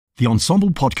The Ensombl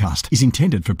podcast is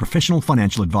intended for professional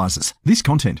financial advisors. This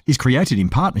content is created in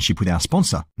partnership with our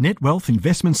sponsor, Net Wealth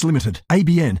Investments Limited,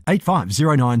 ABN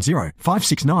 85090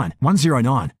 569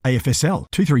 109, AFSL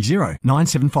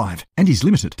 230975, and is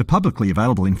limited to publicly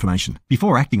available information.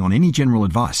 Before acting on any general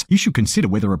advice, you should consider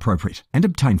whether appropriate and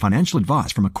obtain financial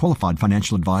advice from a qualified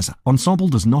financial advisor.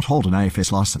 Ensombl does not hold an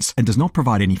AFS license and does not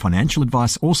provide any financial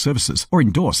advice or services or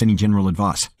endorse any general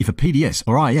advice. If a PDS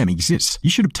or IM exists, you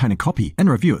should obtain a copy and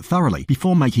review it thoroughly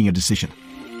before making a decision.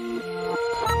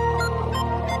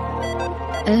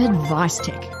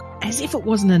 AdviceTech. As if it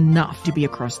wasn't enough to be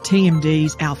across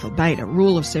TMDs, Alpha, Beta,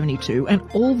 Rule of 72, and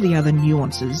all the other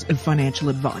nuances of financial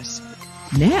advice.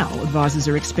 Now, advisors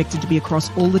are expected to be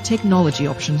across all the technology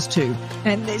options too,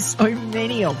 and there's so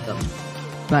many of them.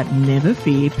 But never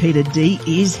fear, Peita D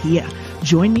is here.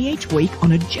 Join me each week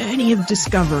on a journey of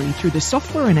discovery through the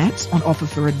software and apps on offer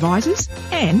for advisors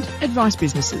and advice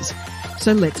businesses.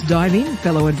 So let's dive in,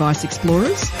 fellow advice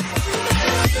explorers.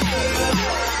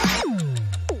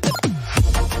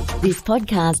 This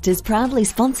podcast is proudly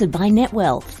sponsored by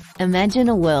NetWealth. Imagine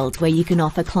a world where you can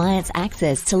offer clients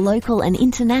access to local and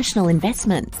international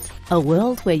investments. A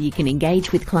world where you can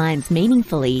engage with clients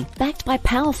meaningfully, backed by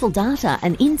powerful data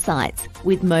and insights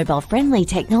with mobile-friendly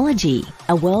technology.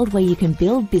 A world where you can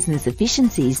build business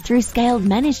efficiencies through scaled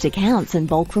managed accounts and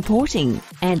bulk reporting.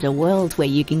 And a world where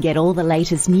you can get all the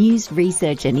latest news,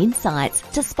 research and insights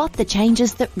to spot the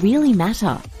changes that really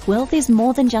matter. Wealth is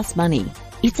more than just money.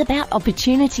 It's about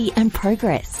opportunity and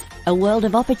progress. A world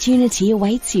of opportunity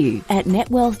awaits you at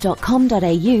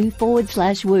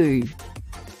netwealth.com.au/woo.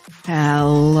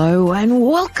 Hello and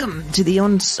welcome to the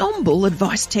Ensombl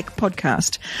AdviceTech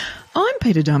podcast. I'm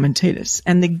Peita Diamantidis,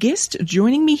 and the guest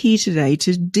joining me here today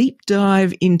to deep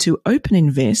dive into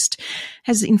OpenInvest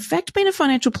has in fact been a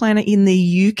financial planner in the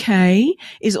UK,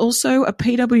 is also a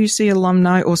PwC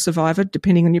alumni or survivor,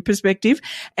 depending on your perspective,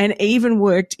 and even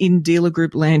worked in dealer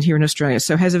group land here in Australia,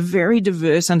 so has a very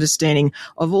diverse understanding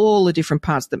of all the different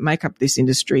parts that make up this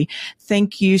industry.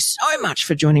 Thank you so much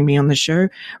for joining me on the show,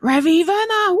 Ravi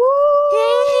Verma.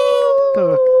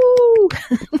 Woo!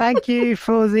 Thank you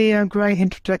for the great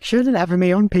introduction and having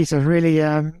me on, Peita.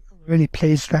 Really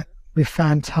pleased that we've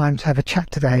found time to have a chat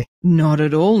today. Not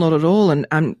at all, not at all. And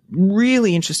I'm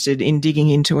really interested in digging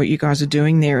into what you guys are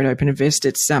doing there at OpenInvest.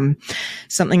 It's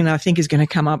something that I think is going to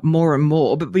come up more and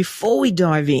more. But before we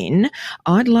dive in,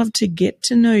 I'd love to get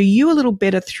to know you a little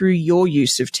better through your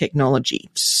use of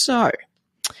technology. So,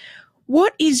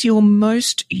 what is your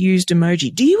most used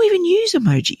emoji? Do you even use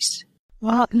emojis?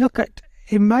 Well, look, at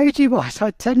emoji-wise,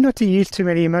 I tend not to use too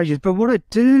many emojis, but what I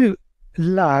do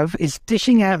love is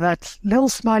dishing out that little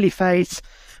smiley face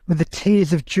with the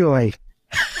tears of joy,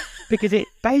 because it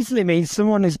basically means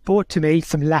someone has brought to me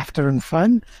some laughter and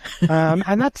fun,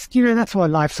 and that's what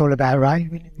life's all about, right?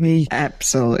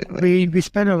 Absolutely. We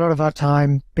spend a lot of our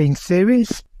time being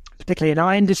serious, particularly in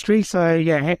our industry. So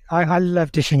yeah, I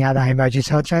love dishing out that emoji.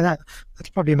 So I'd say that's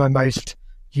probably my most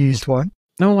used one.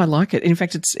 No, I like it. In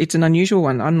fact, it's an unusual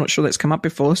one. I'm not sure that's come up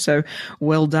before, so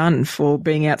well done for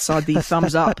being outside the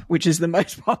thumbs up, which is the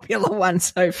most popular one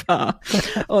so far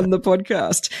on the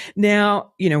podcast.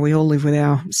 Now, we all live with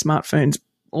our smartphones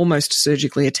almost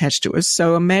surgically attached to us.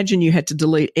 So imagine you had to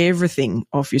delete everything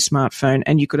off your smartphone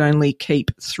and you could only keep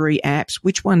 3 apps.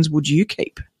 Which ones would you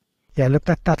keep? Yeah, look,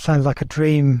 that sounds like a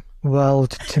dream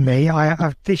world to me.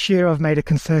 This year I've made a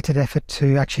concerted effort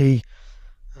to actually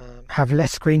have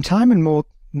less screen time and more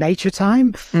nature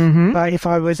time. Mm-hmm. But if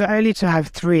I was only to have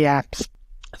 3 apps,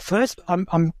 first,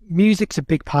 music's a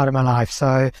big part of my life.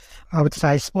 So I would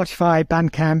say Spotify,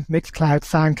 Bandcamp, Mixcloud,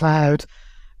 SoundCloud.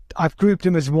 I've grouped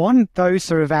them as one. Those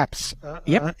sort of apps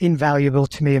are invaluable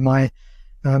to me and my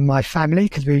family,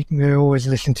 because we always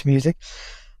listen to music.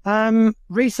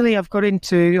 Recently, I've got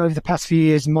into, over the past few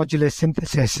years, modular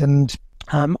synthesis, and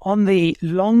on the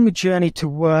long journey to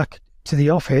work to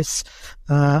the office,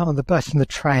 on the bus and the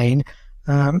train,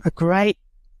 a great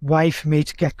way for me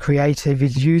to get creative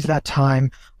is use that time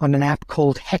on an app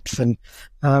called Hexen,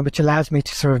 which allows me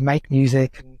to sort of make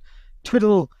music and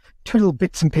twiddle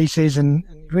bits and pieces and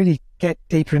really get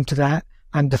deeper into that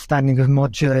understanding of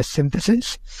modular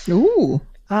synthesis. Ooh.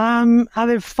 And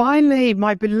then finally,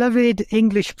 my beloved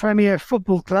English Premier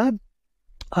Football Club,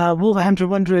 Wolverhampton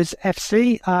Wanderers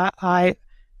FC. I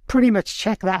pretty much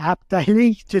check that app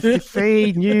daily just to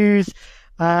see news,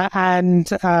 and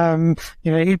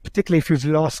particularly if you've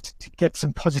lost, to get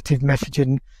some positive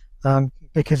messaging,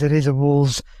 because it is a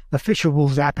official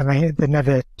Wolves app, and they're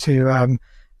never too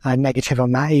negative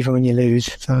on that, even when you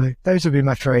lose. So those would be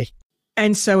my 3.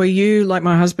 And so are you like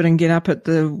my husband and get up at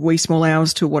the wee small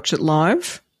hours to watch it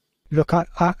live? look,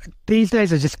 these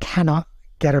days I just cannot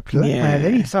get up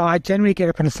early. So I generally get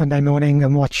up on a Sunday morning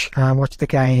and watch the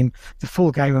game, the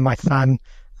full game with my son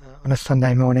on a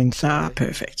Sunday morning. So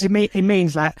perfect. It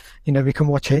means that, we can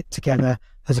watch it together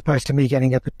as opposed to me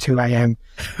getting up at 2 a.m.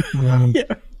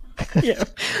 Yeah.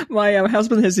 My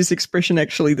husband has this expression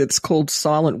actually that's called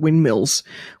silent windmills,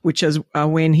 which is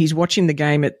when he's watching the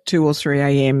game at 2 or 3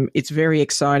 a.m. It's very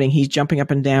exciting. He's jumping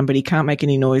up and down, but he can't make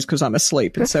any noise because I'm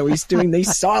asleep. And so he's doing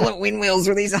these silent windmills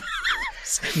with his arms.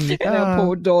 And our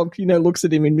poor dog, looks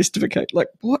at him in mystification, like,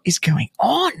 what is going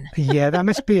on? Yeah, that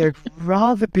must be a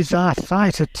rather bizarre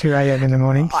sight at 2 a.m. in the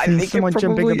morning. I think someone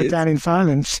jumping up and down in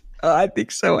silence. I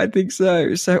think so.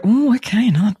 So, okay.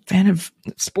 Not a fan of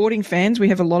sporting fans. We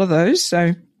have a lot of those.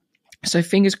 So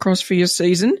fingers crossed for your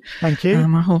season. Thank you.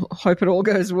 I hope it all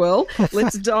goes well.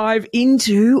 Let's dive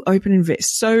into OpenInvest.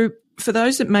 So for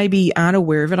those that maybe aren't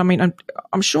aware of it, I mean,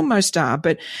 I'm sure most are,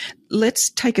 but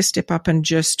let's take a step up and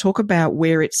just talk about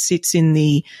where it sits in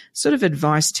the sort of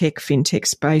advice tech, fintech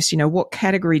space. What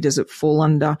category does it fall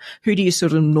under? Who do you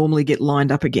sort of normally get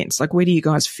lined up against? Like, where do you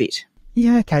guys fit?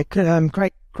 Yeah, okay.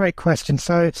 Great question.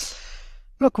 So,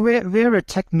 look, we're a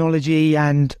technology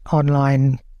and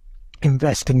online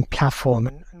investing platform,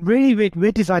 and really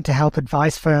we're designed to help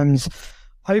advice firms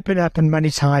open up and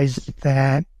monetize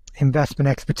their investment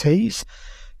expertise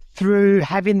through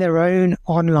having their own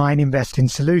online investing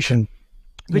solution,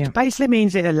 which basically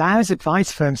means it allows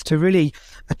advice firms to really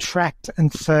attract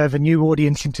and serve a new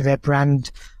audience into their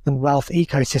brand and wealth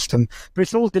ecosystem. But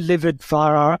it's all delivered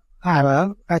via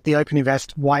our at the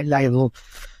OpenInvest white label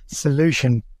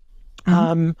solution.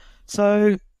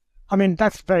 So, I mean,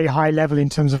 that's very high level in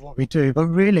terms of what we do, but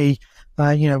really,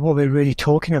 what we're really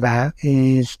talking about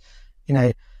is,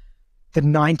 the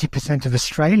 90% of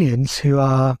Australians who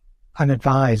are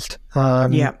unadvised.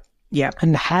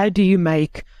 And how do you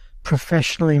make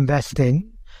professional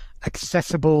investing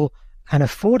accessible and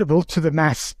affordable to the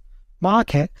mass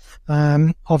market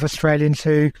of Australians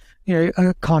who,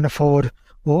 can't afford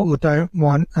or don't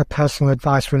want a personal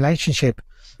advice relationship.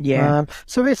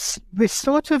 So we're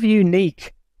sort of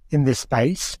unique in this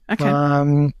space.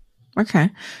 Okay.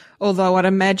 Although I'd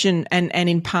imagine, and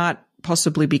in part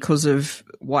possibly because of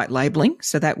white labeling,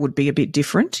 so that would be a bit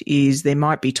different, is there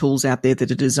might be tools out there that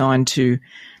are designed to,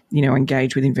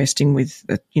 engage with investing with,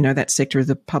 that sector of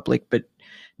the public, but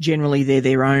generally they're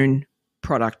their own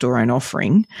product or own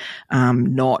offering,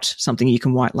 not something you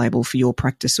can white label for your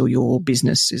practice or your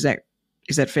business. Is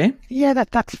that fair? Yeah,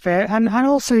 that's fair. And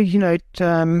also,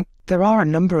 there are a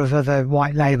number of other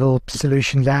white label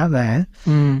solutions out there,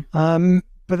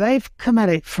 but they've come at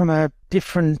it from a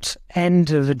different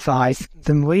end of advice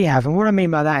than we have. And what I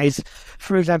mean by that is,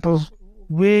 for example,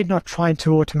 we're not trying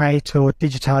to automate or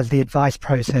digitize the advice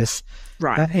process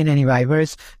in any way,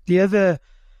 whereas the other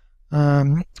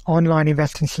online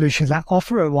investing solutions that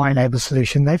offer a white label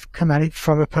solution, they've come at it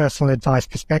from a personal advice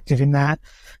perspective in that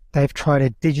they've tried to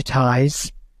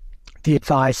digitize the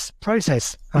advice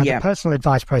process, the personal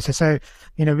advice process. So,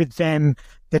 with them,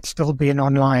 there'd still be an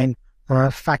online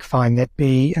fact find, there'd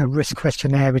be a risk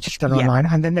questionnaire, which is done online,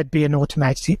 and then there'd be an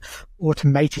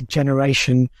automated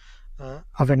generation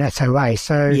of an SOA.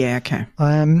 So,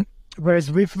 whereas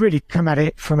we've really come at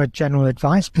it from a general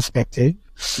advice perspective.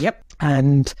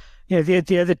 And,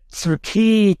 the other sort of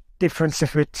key difference,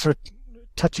 if we're sort of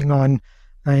touching on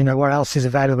what else is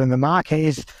available in the market,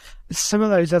 is some of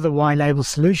those other white label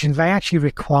solutions, they actually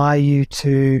require you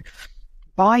to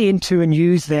buy into and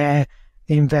use their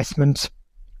investment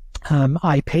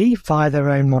IP via their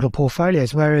own model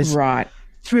portfolios. Whereas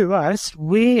through us,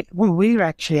 what we're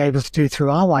actually able to do through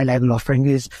our white label offering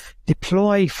is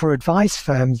deploy for advice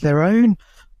firms their own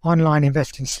online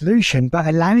investing solution, but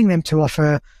allowing them to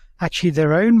offer actually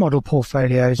their own model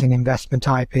portfolios and investment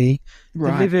IP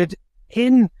delivered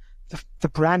in the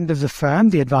brand of the firm,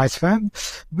 the advice firm,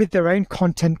 with their own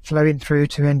content flowing through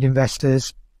to end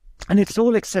investors. And it's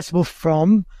all accessible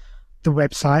from the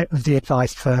website of the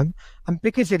advice firm. And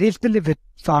because it is delivered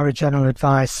via a general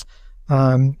advice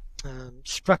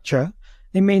structure,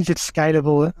 it means it's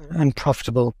scalable and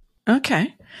profitable.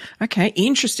 Okay.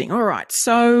 Interesting. All right.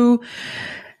 So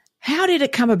how did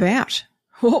it come about?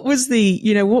 What was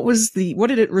what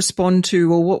did it respond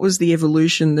to, or what was the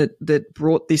evolution that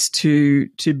brought this to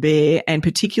bear, and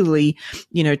particularly,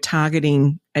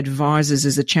 targeting advisors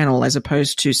as a channel as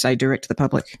opposed to, say, direct to the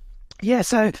public? Yeah,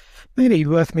 so maybe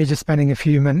worth me just spending a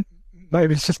few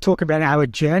moments just talking about our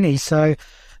journey. So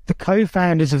the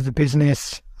co-founders of the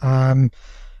business, 5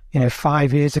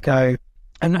 years ago,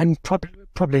 and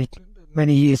probably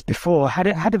many years before,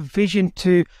 had a vision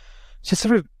to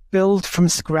sort of build from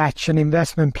scratch an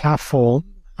investment platform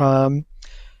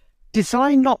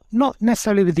designed not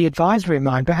necessarily with the advisor in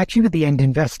mind, but actually with the end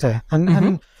investor.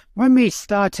 And when we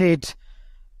started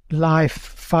life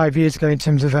 5 years ago in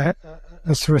terms of a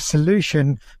sort of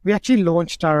solution, we actually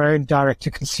launched our own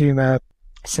direct-to-consumer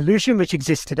solution, which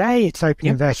exists today. It's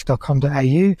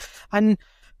openinvest.com.au. And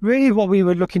really what we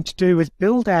were looking to do was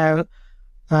build out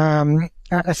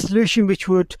a solution which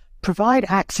would provide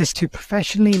access to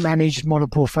professionally managed model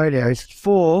portfolios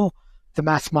for the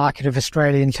mass market of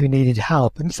Australians who needed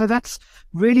help. And so that's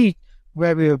really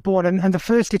where we were born. And the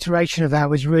first iteration of that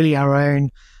was really our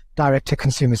own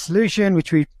direct-to-consumer solution,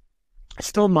 which we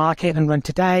still market and run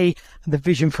today. And the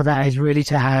vision for that is really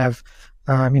to have,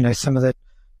 some of the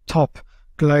top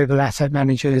global asset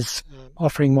managers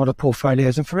offering model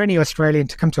portfolios, and for any Australian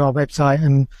to come to our website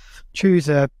and choose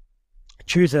a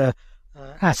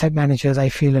asset manager they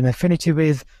feel an affinity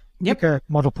with, pick a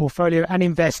model portfolio and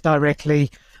invest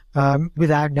directly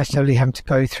without necessarily having to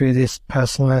go through this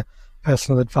personal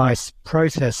advice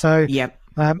process. So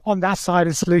on that side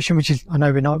of the solution, which is, I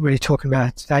know we're not really talking about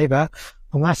it today, but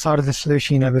on that side of the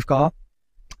solution, we've got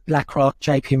BlackRock,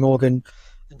 JP Morgan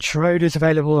and Schroders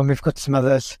available, and we've got some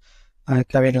others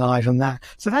going live on that.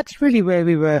 So that's really where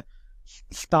we were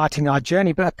starting our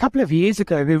journey. But a couple of years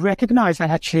ago, we recognized that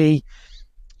actually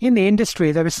in the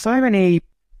industry, there were so many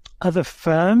other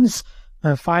firms,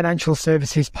 financial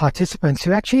services participants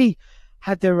who actually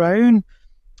had their own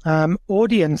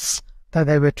audience that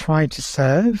they were trying to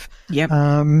serve.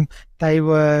 They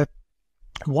were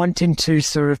wanting to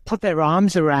sort of put their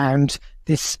arms around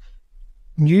this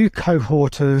new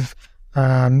cohort of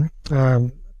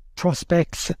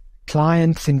prospects,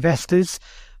 clients, investors,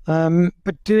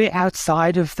 but do it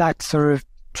outside of that sort of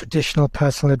traditional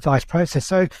personal advice process.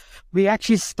 So we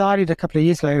actually started a couple of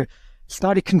years ago,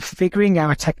 started configuring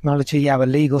our technology, our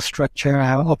legal structure,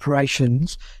 our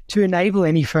operations to enable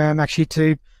any firm actually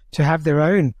to have their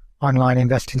own online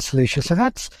investing solution. So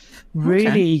that's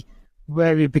really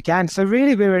where we began. So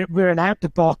really we're an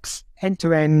out-the-box,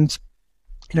 end-to-end,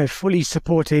 fully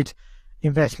supported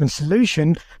investment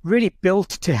solution, really built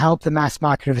to help the mass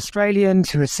market of Australians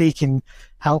who are seeking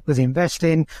help with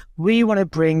investing. We want to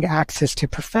bring access to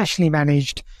professionally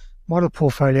managed model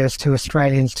portfolios to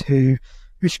Australians who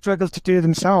struggle to do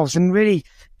themselves, and really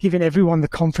giving everyone the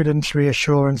confidence,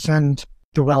 reassurance and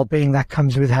the well-being that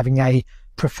comes with having a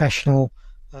professional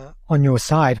on your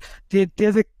side. The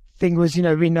other thing was,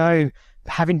 we know,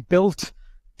 having built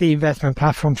the investment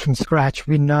platform from scratch,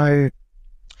 we know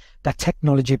that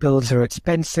technology builds are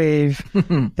expensive,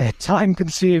 they're time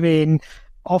consuming,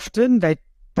 often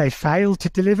they fail to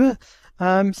deliver.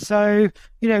 So,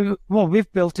 what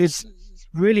we've built is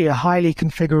really a highly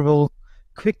configurable,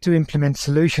 quick to implement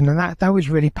solution. And that was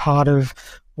really part of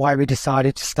why we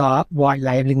decided to start white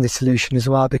labeling the solution as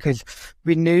well, because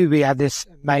we knew we had this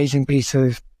amazing piece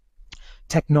of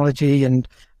technology and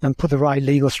put the right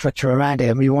legal structure around it.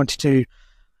 And we wanted to,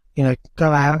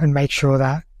 go out and make sure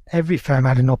that every firm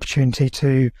had an opportunity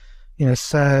to,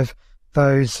 serve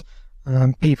those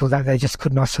people that they just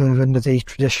could not serve under the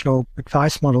traditional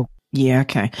advice model. Yeah,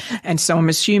 okay. And so I'm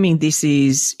assuming this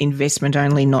is investment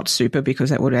only, not super, because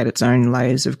that would add its own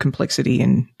layers of complexity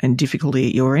and difficulty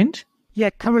at your end? Yeah,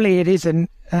 currently it is an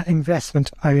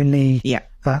investment only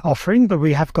offering, but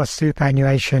we have got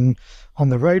superannuation on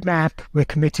the roadmap. We're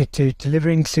committed to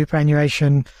delivering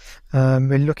superannuation.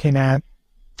 We're looking at,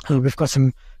 we've got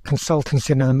some consultants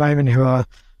in at the moment who are,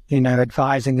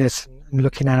 advising this and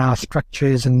looking at our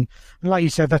structures. And like you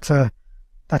said, that's a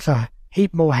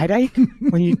heap more headache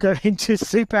when you go into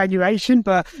superannuation.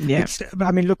 But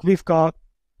look, we've got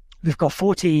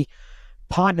 40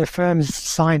 partner firms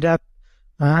signed up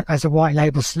as a white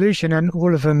label solution, and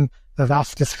all of them have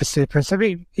asked us for super. And so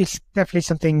it's definitely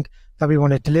something that we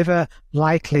want to deliver.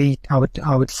 Likely,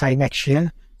 I would say next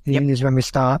year is when we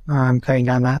start going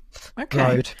down that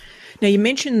road. Now, you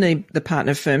mentioned the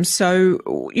partner firms.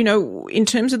 So, in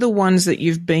terms of the ones that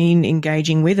you've been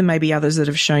engaging with and maybe others that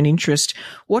have shown interest,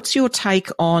 what's your take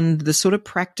on the sort of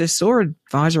practice or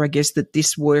advisor, I guess, that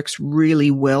this works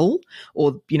really well,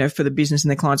 or, for the business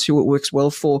and the clients who it works well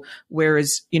for,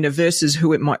 whereas, versus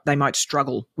who they might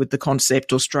struggle with the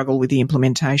concept or struggle with the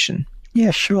implementation?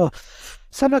 Yeah, sure.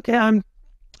 So look,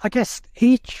 I guess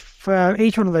each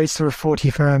one of those sort of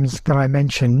 40 firms that I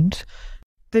mentioned,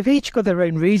 they've each got their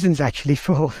own reasons actually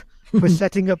for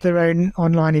setting up their own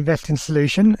online investing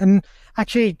solution. And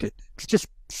actually, just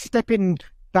stepping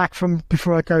back from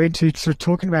before I go into sort of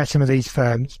talking about some of these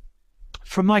firms,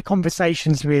 from my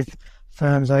conversations with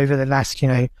firms over the last,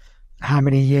 so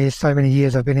many years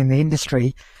I've been in the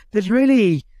industry,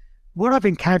 what I've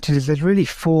encountered is there's really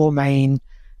four main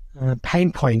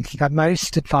pain points that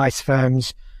most advice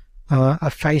firms are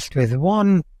faced with.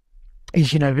 One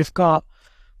is, we've got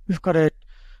a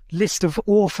list of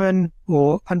orphan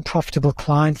or unprofitable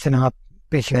clients in our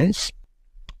business,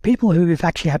 people who we've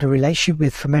actually had a relationship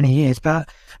with for many years, but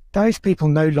those people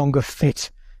no longer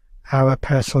fit our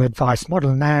personal advice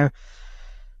model. Now,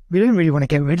 we don't really want to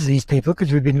get rid of these people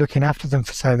because we've been looking after them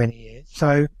for so many years.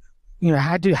 So,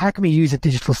 how can we use a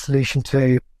digital solution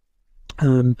to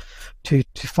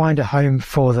find a home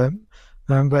for them,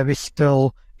 where we're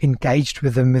still engaged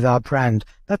with them with our brand?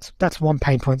 That's one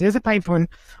pain point. The other pain point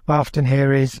I often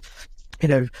hear is,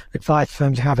 advice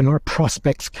firms have a lot of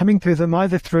prospects coming through them,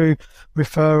 either through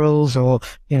referrals or,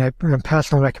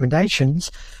 personal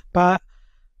recommendations, but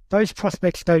those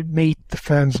prospects don't meet the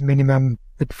firm's minimum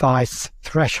advice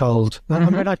threshold.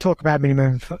 And when I talk about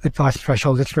minimum advice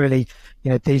threshold, it's really,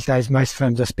 these days most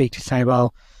firms I speak to say,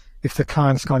 well, if the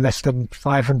client's got less than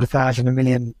 500,000, $1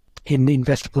 million in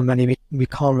investable money, we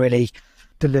can't really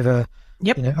deliver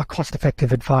a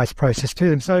cost-effective advice process to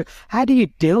them. So how do you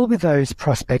deal with those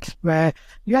prospects where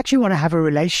you actually want to have a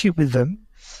relationship with them,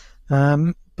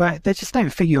 but they just don't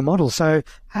fit your model? So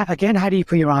again, how do you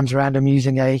put your arms around them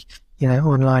using a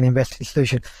online investing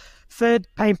solution? Third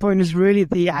pain point is really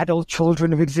the adult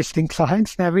children of existing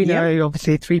clients. Now we know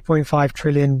obviously 3.5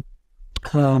 trillion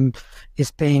is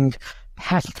being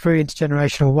passed through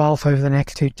intergenerational wealth over the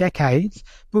next 2 decades,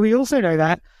 but we also know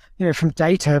that from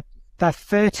data that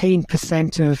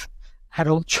 13% of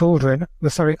adult children,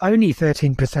 only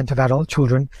 13% of adult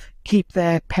children keep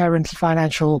their parents'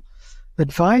 financial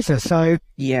advisor. So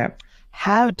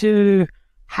how do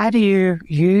you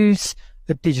use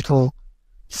a digital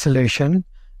solution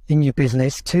in your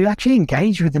business to actually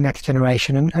engage with the next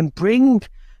generation and bring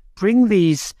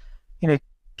these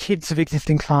kids of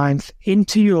existing clients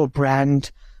into your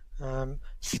brand,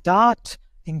 start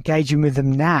engaging with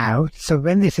them now, so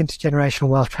when this intergenerational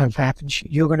wealth transfer happens,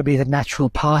 you're going to be the natural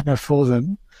partner for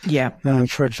them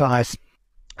for advice.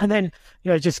 And then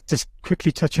just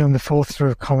quickly touching on the fourth sort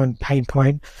of common pain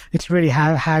point, it's really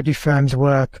how do firms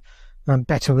work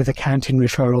better with accounting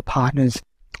referral partners.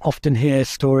 Often hear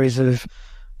stories of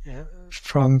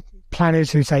from planners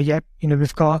who say,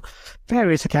 we've got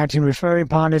various accounting referring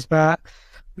partners, but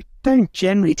we don't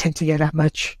generally tend to get that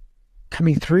much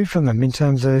coming through from them in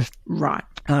terms of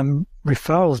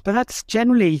referrals. But that's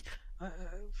generally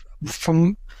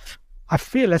I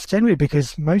feel that's generally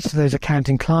because most of those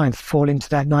accounting clients fall into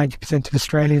that 90% of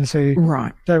Australians who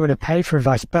don't want to pay for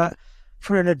advice. But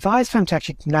for an advice firm to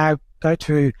actually now go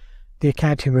to the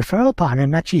accounting referral partner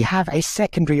and actually have a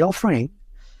secondary offering,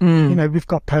 we've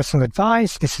got personal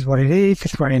advice, this is what it is,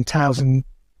 this is what it entails, and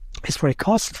this is what it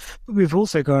costs. But we've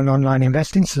also got an online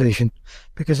investing solution,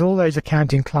 because all those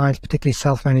accounting clients, particularly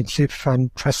self-managed super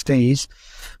fund trustees,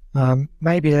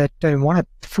 maybe they don't want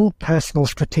a full personal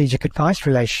strategic advice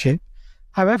relationship.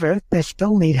 However, they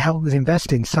still need help with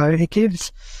investing. So it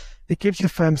gives the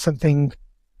firm something,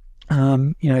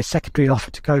 a secondary offer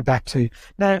to go back to.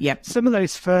 Now, some of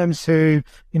those firms who,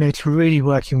 it's really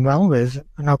working well with,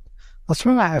 and I'll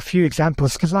throw out a few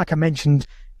examples, because like I mentioned,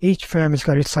 each firm has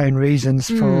got its own reasons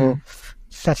for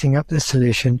setting up the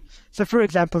solution. So, for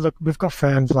example, look, we've got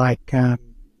firms like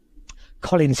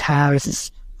Collins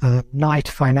House, Knight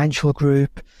Financial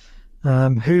Group,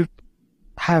 who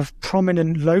have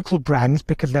prominent local brands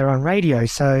because they're on radio.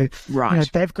 So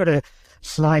they've got a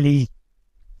slightly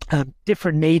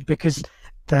different need because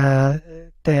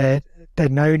they're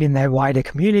known in their wider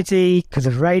community because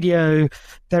of radio.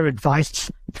 Their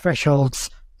advice thresholds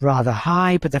rather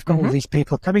high, but they've got all these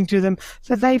people coming to them.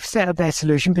 So they've set up their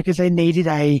solution because they needed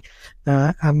a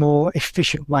more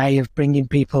efficient way of bringing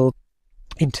people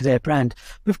into their brand.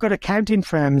 We've got accounting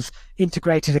firms,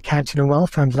 integrated accounting and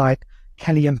wealth firms like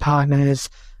Kelly and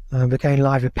Partners. We're going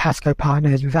live with Pasco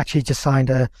Partners. We've actually just signed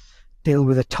a deal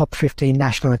with a top 15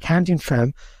 national accounting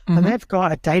firm, and they've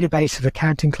got a database of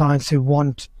accounting clients who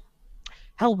want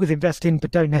help with investing but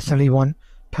don't necessarily want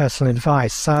personal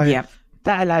advice. So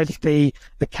that allows the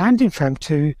accounting firm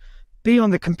to be on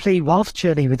the complete wealth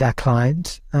journey with their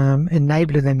client,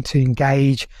 enabling them to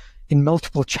engage in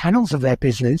multiple channels of their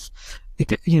business.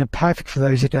 Perfect for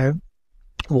those who don't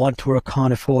want or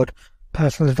can't afford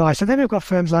personal advice. And then we've got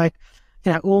firms like,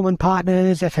 Allman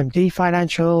Partners, FMD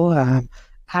Financial,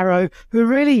 Arrow, who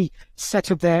really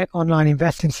set up their online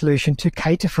investing solution to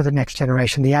cater for the next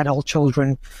generation, the adult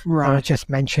children I just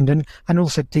mentioned, and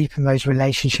also deepen those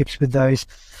relationships with those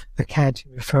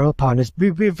accounting referral partners.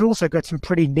 We've also got some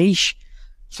pretty niche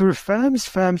sort of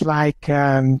firms like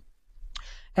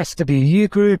SWU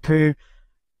Group, who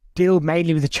deal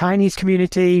mainly with the Chinese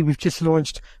community. We've just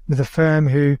launched with a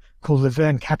firm called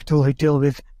Laverne Capital, who deal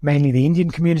with mainly the Indian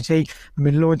community, and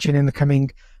we're launching in the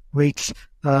coming weeks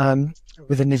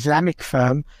with an Islamic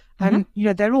firm. And,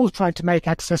 they're all trying to make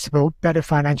accessible, better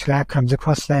financial outcomes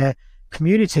across their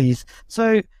communities.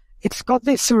 So it's got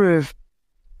this sort of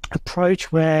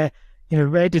approach where,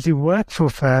 where does it work for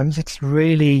firms? It's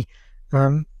really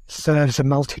serves a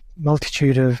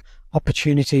multitude of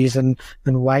opportunities and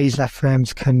ways that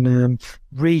firms can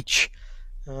reach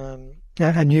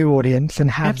a new audience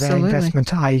and have their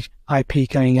investment IP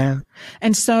going out.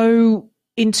 And so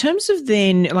in terms of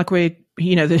then, like the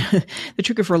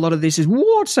trigger for a lot of this is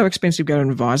what's so expensive to go to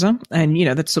an advisor? And,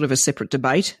 that's sort of a separate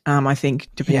debate, I think,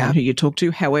 depending on who you talk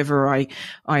to. However, I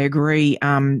agree.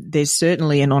 There's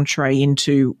certainly an entree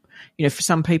into, for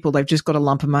some people, they've just got a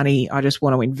lump of money. I just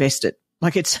want to invest it.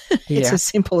 Like it's as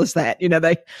simple as that.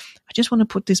 I just want to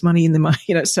put this money in the money,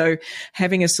 so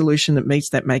having a solution that meets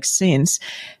that makes sense.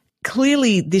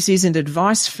 Clearly, this isn't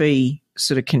advice fee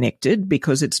sort of connected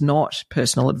because it's not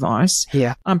personal advice.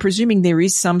 Yeah. I'm presuming there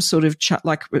is some sort of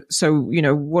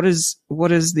what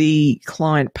does the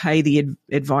client pay the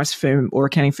advice firm or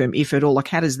accounting firm, if at all? Like,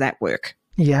 how does that work?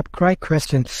 Yeah, great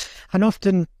question. And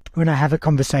often when I have a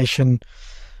conversation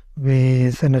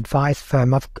with an advice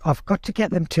firm, I've got to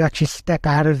get them to actually step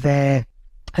out of their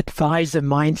advisor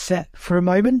mindset for a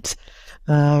moment,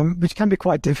 which can be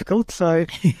quite difficult. So,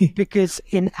 because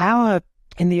in the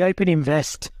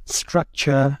OpenInvest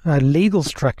structure, legal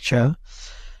structure,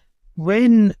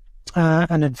 when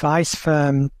an advice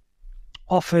firm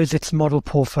offers its model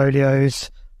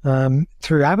portfolios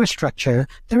through our structure,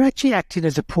 they're actually acting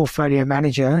as a portfolio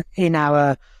manager in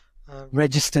our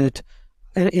registered,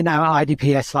 in our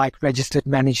IDPS-like registered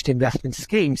managed investment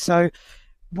scheme. So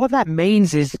what that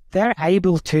means is they're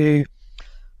able to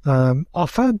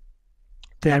offer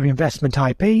their investment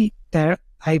IP, they're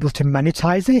able to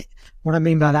monetize it. What I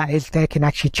mean by that is they can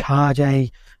actually charge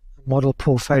a model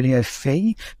portfolio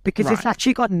fee because it's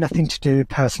actually got nothing to do with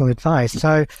personal advice.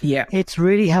 So it's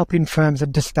really helping firms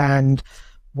understand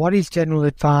what is general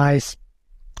advice,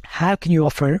 how can you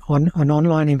offer an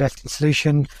online investing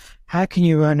solution, how can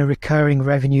you earn a recurring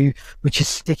revenue which is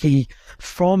sticky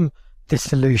from the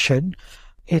solution.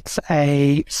 It's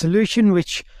a solution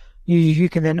which you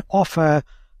can then offer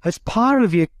as part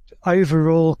of your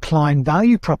overall client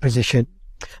value proposition,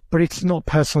 but it's not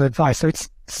personal advice. So it's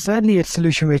certainly a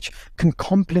solution which can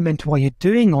complement what you're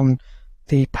doing on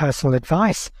the personal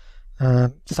advice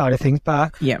side of things,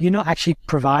 but you're not actually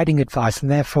providing advice,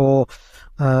 and therefore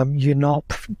you're not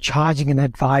charging an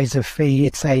advisor fee.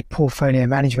 It's a portfolio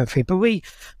management fee. But we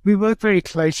work very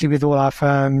closely with all our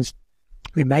firms.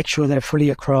 We make sure they're fully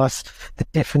across the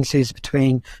differences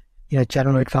between,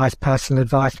 general advice, personal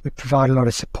advice. We provide a lot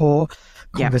of support,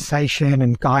 conversation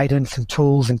and guidance and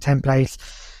tools and templates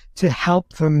to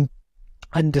help them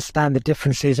understand the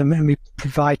differences, and we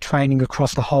provide training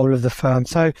across the whole of the firm.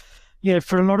 So,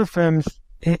 for a lot of firms,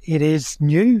 it is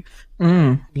new.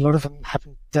 A lot of them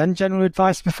haven't done general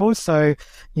advice before. So,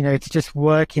 it's just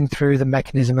working through the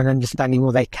mechanism and understanding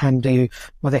what they can do,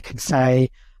 what they can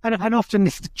say. And often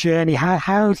it's the journey.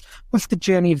 What's the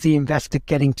journey of the investor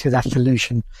getting to that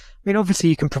solution? I mean, obviously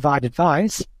you can provide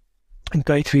advice and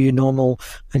go through your normal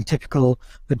and typical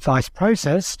advice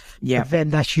process. Yeah. But then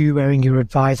that's you wearing your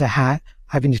advisor hat,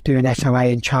 having to do an SOA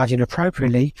and charging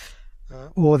appropriately,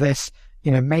 or this,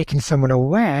 making someone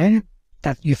aware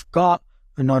that you've got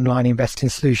an online investing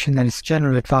solution, that it's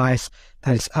general advice,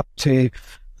 that it's up to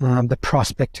the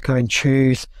prospect to go and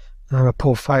choose a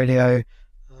portfolio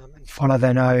and follow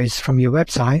their nose from your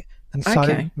website. And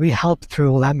so we help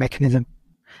through all that mechanism.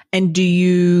 And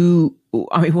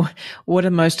what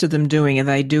are most of them doing? Are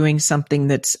they doing something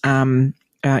that's, in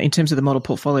terms of the model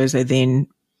portfolios, they then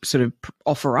sort of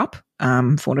offer up,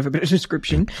 for want of a better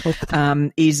description?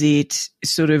 Is it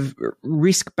sort of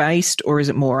risk-based or is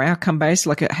it more outcome-based?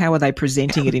 Like, how are they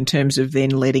presenting it in terms of then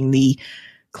letting the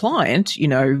client,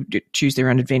 choose their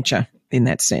own adventure in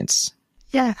that sense?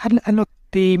 Yeah, and look,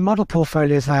 the model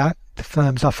portfolios the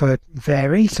firms offer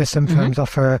vary. So some firms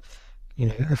offer,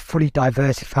 a fully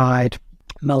diversified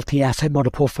multi-asset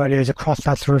model portfolios across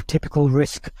that sort of typical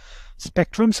risk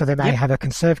spectrum. So they may have a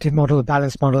conservative model, a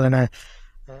balanced model, and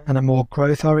a more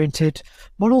growth-oriented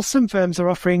model. Some firms are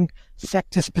offering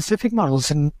sector-specific models.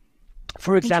 And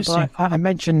for example, I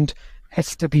mentioned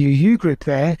SWU Group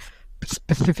there,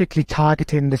 specifically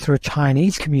targeting the sort of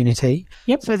Chinese community.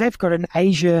 Yep. So they've got an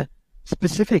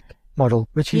Asia-specific model,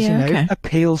 which is,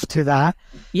 appeals to that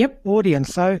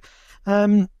audience. So,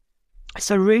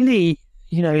 so really,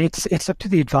 it's up to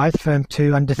the advice firm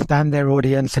to understand their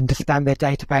audience, understand their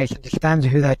database, understand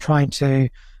who they're trying to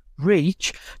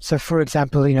reach. So, for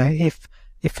example, if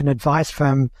an advice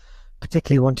firm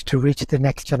particularly wanted to reach the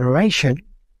next generation,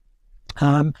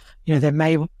 they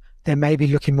may they may be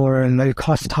looking more at a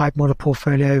low-cost type model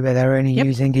portfolio where they're only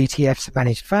using ETFs and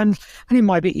managed funds, and it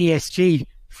might be ESG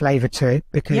flavor to it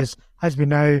because, as we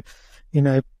know,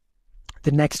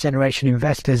 the next generation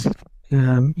investors,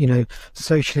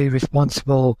 socially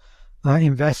responsible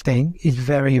investing is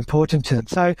very important to them.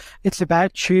 So it's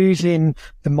about choosing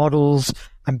the models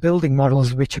and building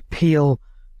models which appeal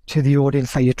to the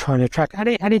audience that you're trying to attract.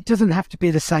 And it doesn't have to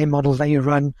be the same model that you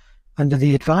run under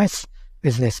the advice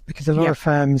business, because a lot of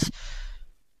firms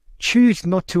choose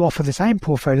not to offer the same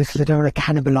portfolios because they don't want to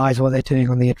cannibalize what they're doing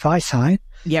on the advice side.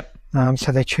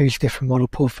 So they choose different model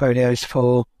portfolios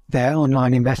for their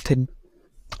online investing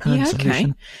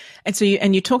solution. And so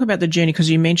you talk about the journey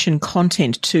because you mentioned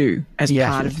content too as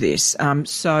part of this.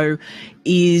 So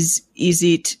is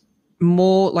it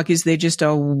more like, is there just a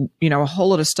whole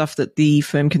lot of stuff that the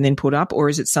firm can then put up, or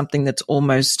is it something that's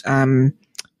almost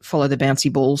follow the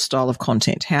bouncy ball style of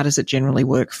content? How does it generally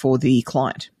work for the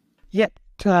client?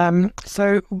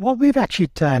 So what we've actually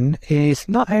done is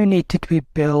not only did we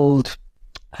build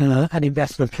an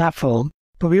investment platform,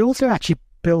 but we also actually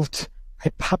built a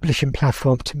publishing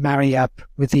platform to marry up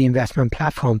with the investment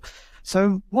platform.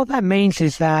 So what that means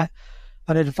is that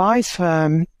an advice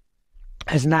firm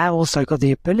has now also got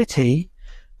the ability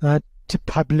to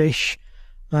publish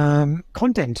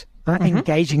content,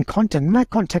 engaging content. And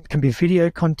that content can be video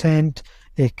content,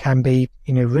 it can be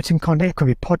written content, it can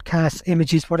be podcasts,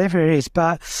 images, whatever it is.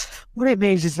 But what it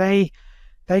means is they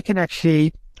can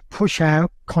actually push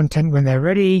out content when they're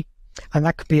ready. And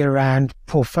that could be around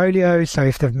portfolios. So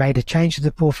if they've made a change to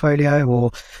the portfolio,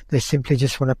 or they simply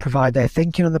just want to provide their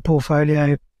thinking on the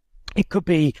portfolio, it could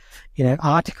be,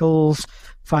 articles,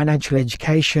 financial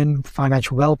education,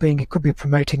 financial well-being. It could be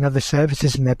promoting other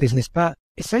services in their business. But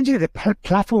essentially, the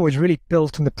platform was really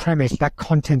built on the premise that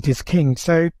content is king.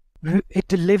 So it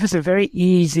delivers a very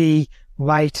easy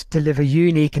way to deliver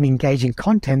unique and engaging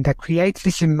content that creates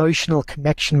this emotional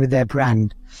connection with their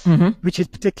brand, which is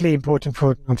particularly important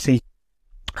for, obviously,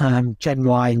 Gen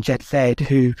Y and Gen Z,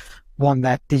 who want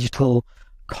that digital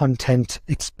content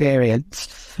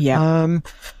experience.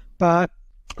 But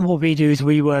what we do is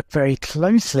we work very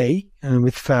closely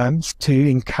with firms to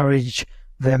encourage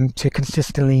them to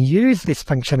consistently use this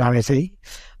functionality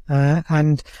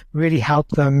and really help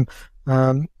them,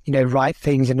 write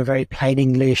things in a very plain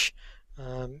English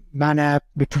manner.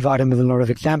 We provide them with a lot of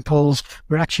examples.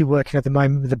 We're actually working at the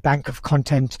moment with a bank of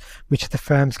content which the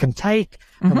firms can take,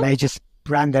 and they just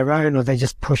brand their own, or they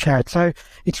just push out. So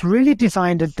it's really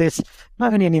designed as this,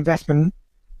 not only an investment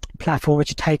platform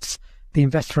which takes the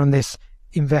investor on this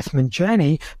investment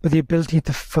journey, but the ability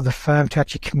for the firm to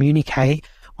actually communicate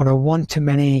on a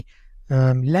one-to-many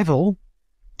level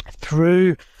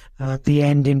through the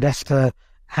end investor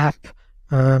app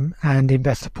and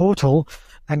investor portal,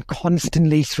 and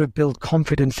constantly sort of build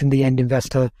confidence in the end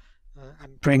investor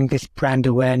and bring this brand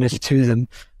awareness to them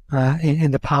in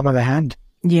the palm of their hand.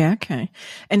 Yeah, okay.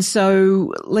 And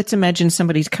so let's imagine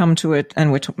somebody's come to it,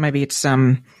 and maybe it's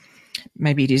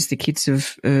maybe it is the kids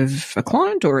of a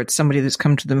client, or it's somebody that's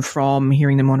come to them from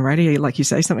hearing them on radio, like you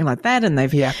say, something like that, and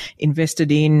they've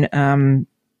invested in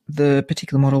the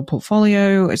particular model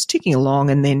portfolio. It's ticking along,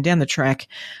 and then down the track,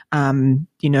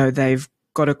 they've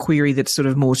got a query that's sort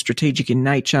of more strategic in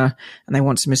nature, and they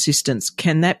want some assistance.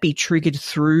 Can that be triggered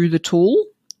through the tool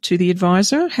to the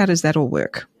advisor? How does that all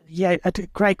work? Yeah, a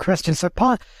great question. So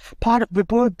part of what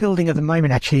we're building at the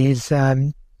moment actually is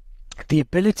the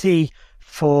ability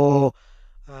for,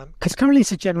 because currently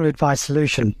it's a general advice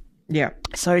solution. Yeah.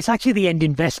 So it's actually the end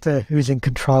investor who's in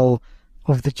control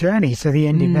of the journey. So the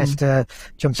end investor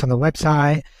jumps on the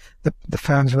website, the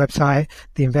firm's website.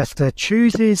 The investor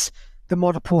chooses the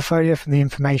model portfolio from the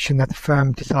information that the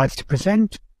firm decides to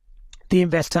present. The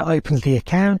investor opens the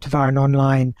account via an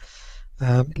online,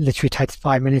 literally takes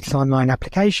 5 minutes online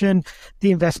application.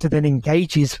 The investor then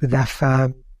engages with that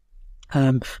firm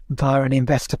via an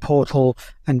investor portal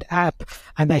and app,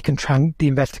 and the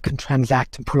investor can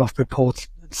transact and pull off reports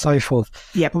and so forth.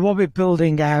 Yeah. But what we're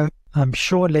building out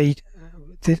shortly,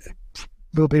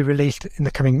 will be released in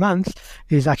the coming months,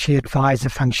 is actually advisor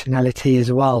functionality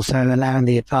as well. So allowing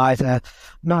the advisor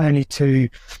not only to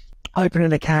open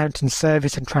an account and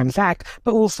service and transact,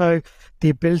 but also the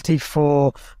ability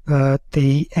for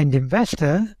the end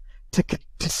investor to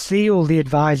see all the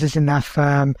advisors in that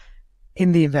firm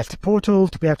in the investor portal,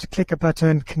 to be able to click a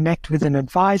button, connect with an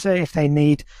advisor if they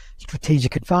need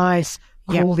strategic advice,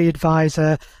 call the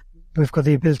advisor. We've got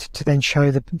the ability to then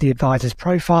show the advisor's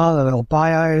profile, a little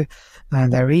bio,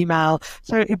 and their email.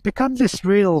 So it becomes this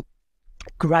real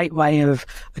great way of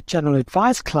a general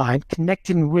advice client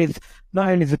connecting with not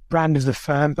only the brand of the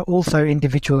firm, but also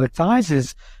individual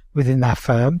advisors within that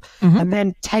firm, and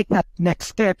then take that next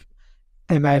step.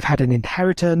 They may have had an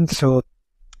inheritance, or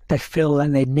they feel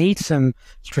that they need some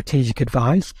strategic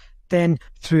advice. Then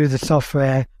through the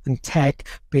software and tech,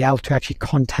 be able to actually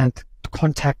contact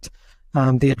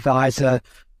the advisor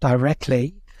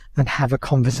directly and have a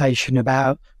conversation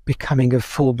about becoming a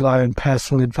full-blown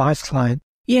personal advice client.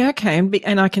 Yeah, okay,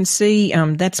 and I can see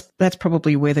that's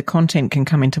probably where the content can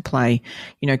come into play.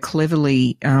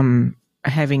 Cleverly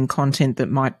having content that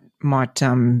might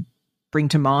bring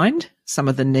to mind some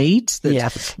of the needs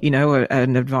that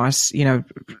an advice,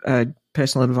 a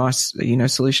personal advice,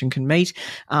 solution can meet.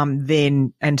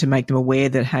 Then and to make them aware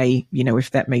that, hey,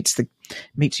 if that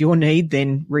meets your need,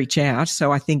 then reach out.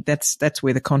 So I think that's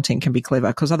where the content can be clever,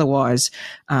 because otherwise,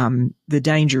 the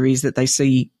danger is that they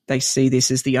see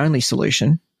this as the only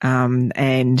solution.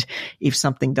 And if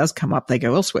something does come up, they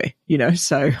go elsewhere,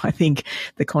 so I think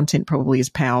the content probably is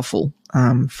powerful,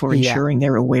 for ensuring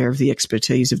they're aware of the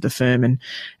expertise of the firm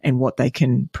and what they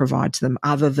can provide to them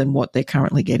other than what they're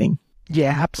currently getting.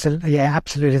 Yeah, absolutely. Yeah,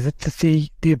 absolutely.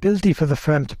 The ability for the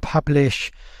firm to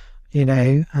publish,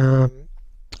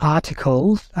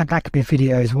 articles, and that could be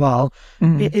video as well,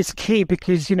 is key,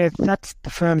 because, that's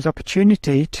the firm's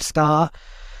opportunity to start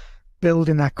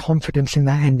building that confidence in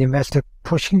that end investor,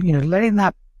 pushing, letting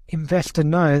that investor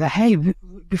know that, hey,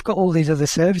 we've got all these other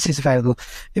services available.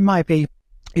 It might be,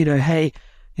 hey,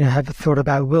 have you thought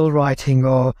about will writing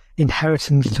or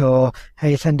inheritance, or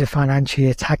hey, send a financial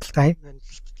year tax statement,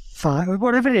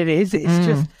 whatever it is. It's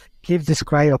just gives this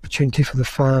great opportunity for the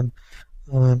firm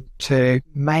to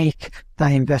make the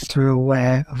investor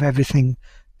aware of everything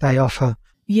they offer.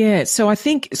 Yeah, so I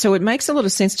think it makes a lot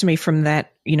of sense to me from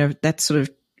that, that sort of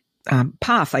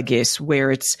path, I guess,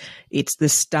 where it's the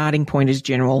starting point is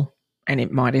general and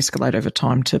it might escalate over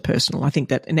time to personal. I think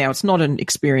that now it's not an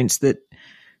experience that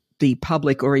the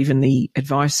public or even the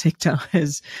advice sector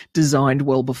has designed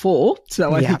well before.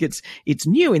 So I think it's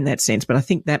new in that sense, but I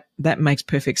think that makes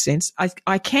perfect sense.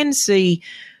 I can see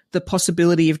the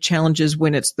possibility of challenges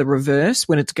when it's the reverse,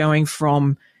 when it's going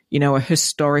from, a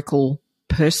historical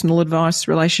personal advice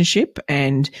relationship,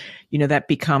 and that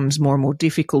becomes more and more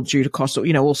difficult due to cost, or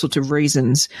all sorts of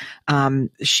reasons.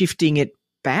 Shifting it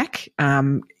back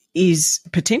is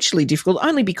potentially difficult,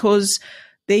 only because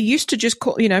they're used to just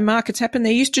call, markets happen,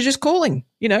 they're used to just calling,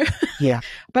 Yeah.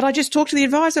 But I just talk to the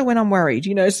advisor when I'm worried,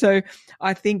 so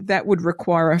I think that would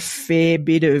require a fair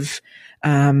bit of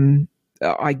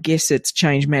I guess it's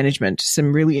change management,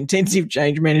 some really intensive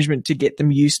change management to get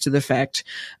them used to the fact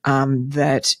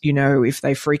that, if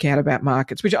they freak out about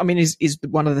markets, which I mean is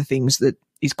one of the things that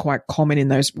is quite common in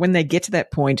those, when they get to that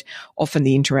point, often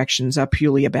the interactions are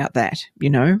purely about that,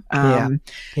 and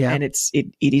it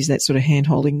is that sort of hand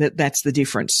holding that's the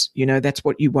difference, that's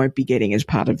what you won't be getting as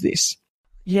part of this.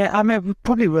 Yeah. I mean,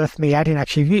 probably worth me adding,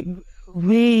 actually,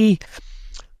 we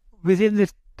within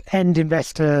the end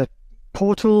investor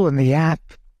portal and the app,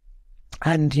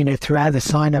 and throughout the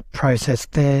sign up process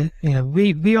there,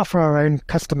 we offer our own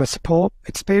customer support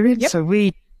experience. So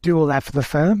we do all that for the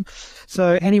firm.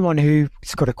 So anyone who's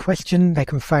got a question, they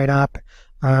can phone up.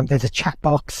 There's a chat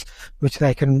box which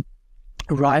they can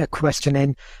write a question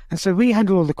in, and so we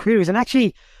handle all the queries. And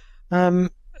actually, I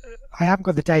haven't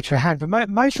got the data at hand, but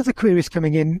most of the queries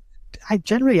coming in, I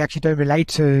generally actually don't relate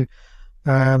to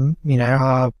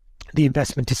the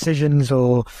investment decisions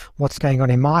or what's going on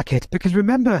in market, because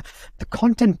remember, the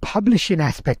content publishing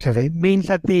aspect of it means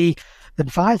that the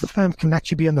advisor firm can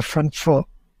actually be on the front foot.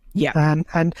 Yeah.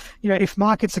 And if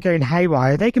markets are going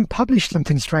haywire, they can publish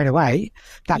something straight away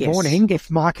that morning. If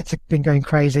markets have been going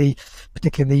crazy,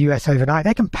 particularly in the US overnight,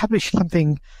 they can publish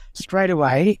something straight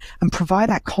away and provide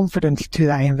that confidence to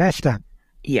that investor.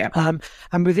 Yeah.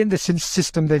 And within the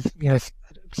system, there's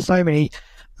so many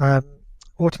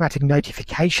automatic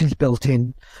notifications built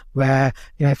in, where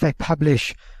if they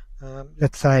publish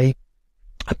let's say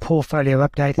a portfolio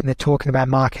update and they're talking about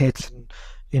markets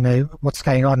and what's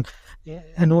going on,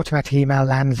 an automatic email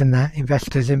lands in that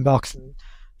investor's inbox and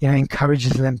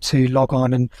encourages them to log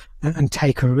on and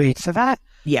take a read. So that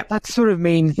sort of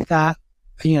means that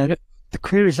the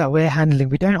queries that we're handling,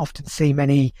 we don't often see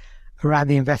many around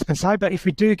the investment side, but if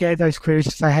we do get those queries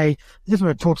to say, hey, I just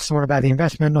want to talk to someone about the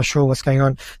investment, not sure what's going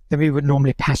on, then we would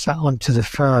normally pass that on to the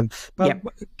firm. But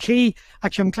key,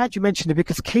 actually, I'm glad you mentioned it,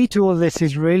 because key to all this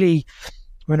is really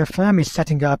when a firm is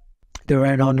setting up their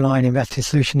own online investing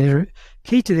solution,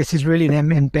 key to this is really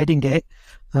them embedding it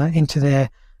into their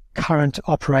current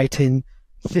operating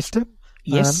system,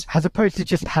 as opposed to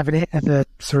just having it as a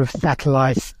sort of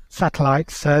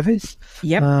satellite service.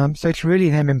 So it's really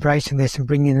them embracing this and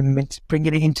bringing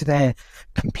it into their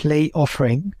complete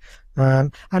offering.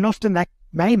 And often that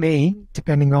may mean,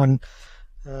 depending on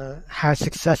how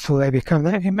successful they become,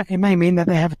 it may mean that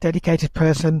they have a dedicated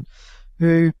person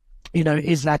who,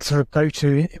 is that sort of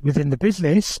go-to within the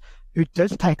business, who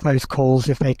does take those calls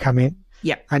if they come in,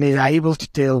 and is able to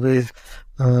deal with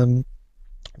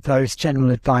those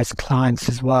general advice clients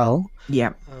as well.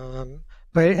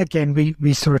 But again,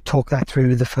 we sort of talk that through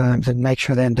with the firms and make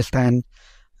sure they understand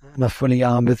and are fully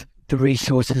armed with the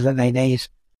resources that they need.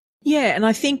 Yeah, and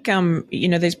I think,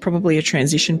 there's probably a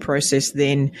transition process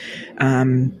then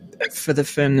for the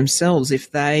firm themselves.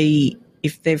 If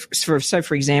they've, so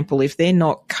for example, if they're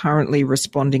not currently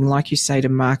responding, like you say, to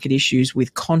market issues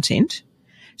with content,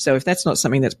 so if that's not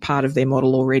something that's part of their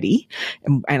model already,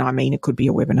 and I mean, it could be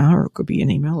a webinar or it could be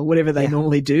an email or whatever they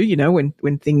normally do,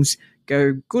 when things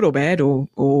go good or bad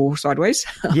or sideways,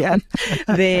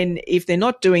 then if they're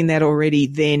not doing that already,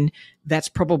 then that's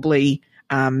probably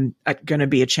going to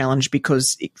be a challenge,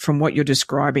 because from what you're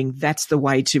describing, that's the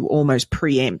way to almost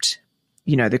preempt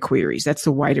the queries. That's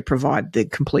the way to provide the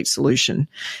complete solution,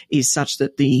 is such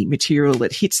that the material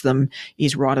that hits them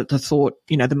is right at the thought,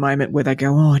 the moment where they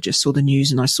go, oh, I just saw the news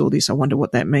and I saw this. I wonder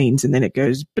what that means. And then it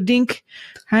goes, badink,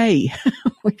 hey,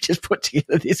 we just put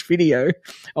together this video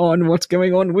on what's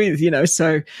going on with,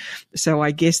 So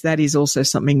I guess that is also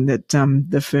something that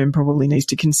the firm probably needs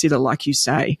to consider, like you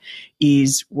say,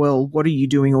 is, well, what are you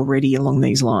doing already along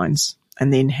these lines?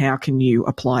 And then how can you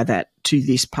apply that to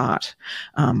this part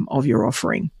of your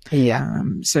offering?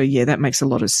 That makes a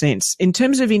lot of sense. In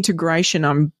terms of integration,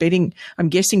 I'm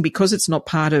guessing because it's not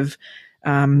part of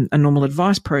a normal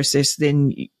advice process,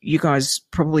 then you guys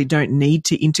probably don't need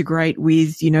to integrate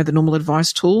with, the normal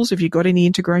advice tools. Have you got any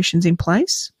integrations in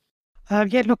place?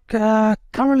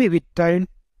 Currently we don't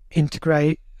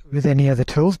integrate with any other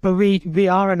tools, but we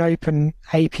are an open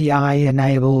API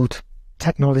enabled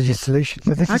technology solution.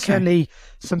 So this is certainly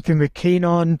something we're keen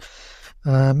on,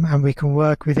 and we can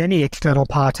work with any external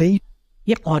party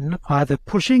on either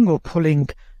pushing or pulling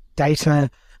data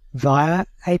via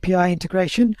API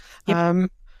integration.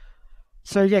 Currently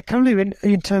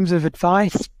in terms of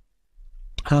advice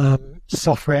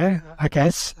software, I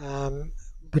guess,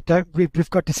 we've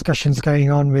got discussions going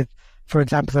on with, for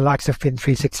example, the likes of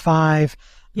Fin365,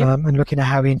 and looking at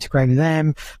how we integrate with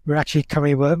them. We're actually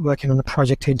currently working on a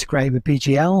project to integrate with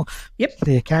BGL,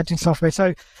 the accounting software.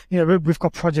 So, we've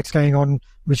got projects going on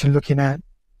which are looking at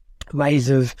ways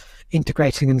of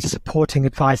integrating and supporting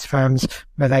advice firms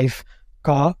where they've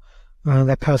got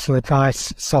their personal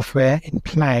advice software in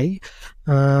play.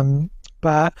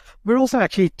 But we're also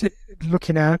actually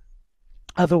looking at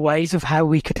other ways of how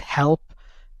we could help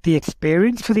the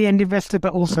experience for the end investor,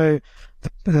 but also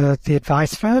the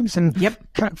advice firms. And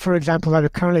for example,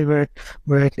 currently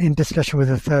we're in discussion with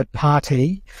a third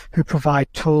party who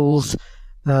provide tools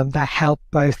that help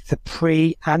both the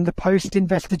pre and the post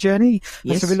investor journey.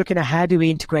 And so we're looking at how do we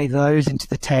integrate those into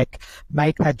the tech,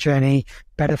 make that journey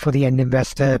better for the end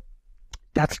investor.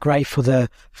 That's great for the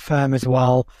firm as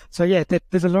well. So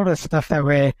there's a lot of stuff that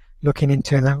we're looking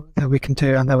into and that we can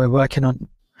do and that we're working on.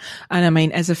 And I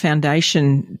mean, as a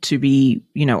foundation to be,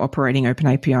 operating Open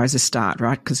API is a start,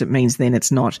 right? Because it means then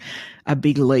it's not a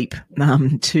big leap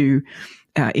to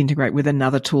integrate with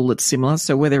another tool that's similar.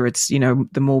 So whether it's, the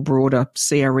more broader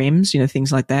CRMs,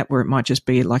 things like that, where it might just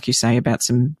be, like you say, about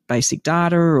some basic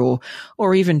data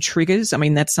or even triggers. I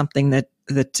mean, that's something that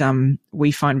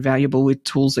we find valuable with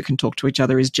tools that can talk to each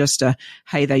other, is just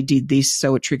hey, they did this,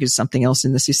 so it triggers something else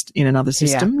in the system, in another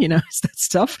system, it's that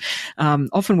stuff.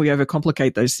 Often we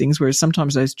overcomplicate those things, whereas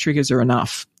sometimes those triggers are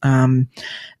enough.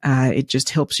 It just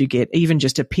helps you get even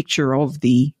just a picture of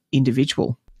the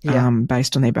individual.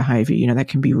 Based on their behavior, that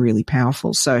can be really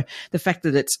powerful. So the fact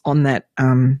that it's on that,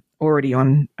 already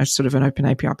on a sort of an open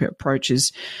API approach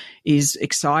is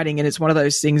exciting. And it's one of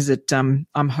those things that,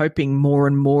 I'm hoping more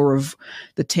and more of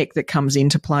the tech that comes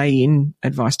into play in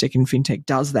AdviceTech and FinTech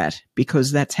does that,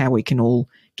 because that's how we can all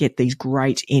get these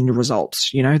great end results,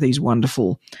 these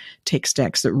wonderful tech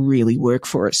stacks that really work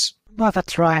for us. Well,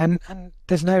 that's right. And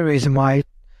there's no reason why,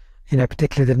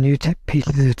 particularly the new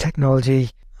pieces of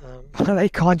technology, they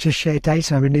can't just share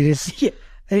data. I mean, it is.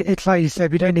 It's like you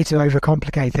said, we don't need to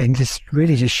overcomplicate things. It's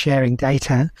really just sharing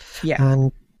data.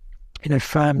 And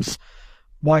firms.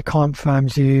 Why can't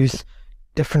firms use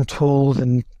different tools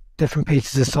and different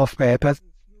pieces of software? But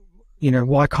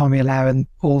why can't we allow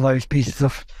all those pieces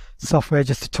of software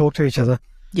just to talk to each other?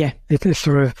 It's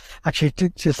sort of actually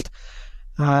just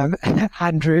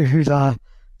Andrew, who's our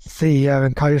CEO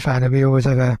and co-founder. We always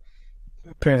have a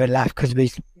bit of a laugh because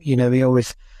we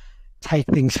always take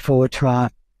things forward to our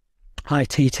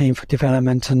IT team for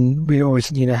development, and we always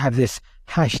have this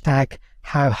hashtag,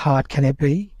 how hard can it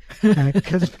be?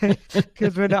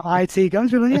 Because we're not IT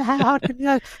guys, we're like, yeah, how can you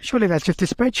know? Surely that's just a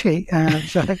spreadsheet.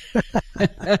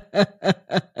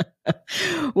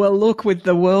 Well, look, with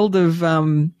the world of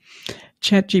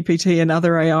ChatGPT and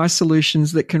other AI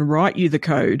solutions that can write you the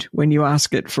code when you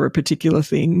ask it for a particular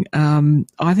thing,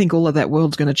 I think all of that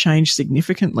world's going to change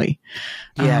significantly.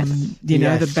 Yes. You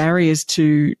know, the barriers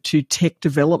to tech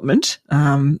development,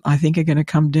 I think are going to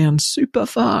come down super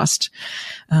fast.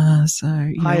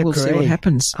 So we'll see what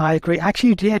happens. I agree.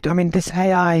 Actually, yeah, I mean, this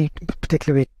AI,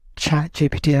 particularly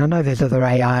ChatGPT, I know there's other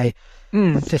AI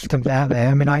systems out there.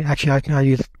 I mean, I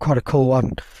use quite a cool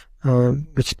one,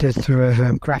 which does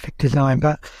through graphic design.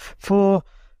 But for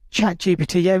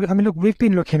ChatGPT, yeah, I mean, look, we've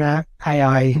been looking at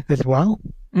AI as well,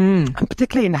 and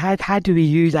particularly in how do we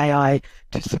use AI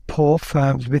to support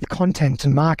firms with content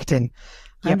and marketing.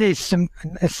 Yep. And there's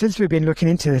since we've been looking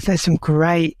into this, there's some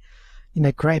great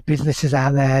businesses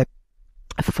out there,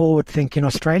 forward-thinking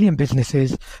Australian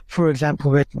businesses. For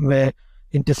example, we're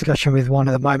in discussion with one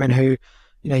at the moment who,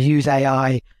 use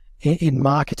AI in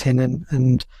marketing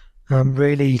and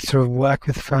really sort of work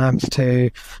with firms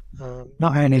to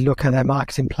not only look at their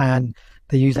marketing plan,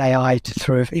 they use AI to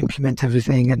sort of implement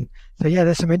everything. And so, yeah,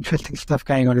 there's some interesting stuff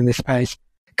going on in this space.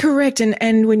 Correct.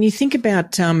 And when you think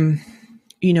about,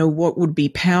 what would be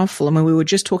powerful, I mean, we were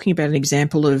just talking about an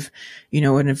example of,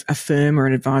 a firm or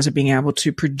an advisor being able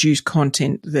to produce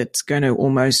content that's going to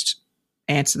almost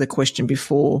answer the question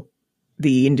before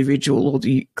the individual or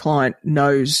the client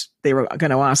knows they're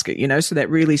going to ask it, so that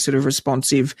really sort of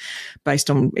responsive based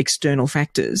on external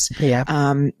factors. Yeah.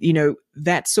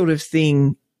 That sort of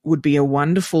thing would be a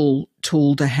wonderful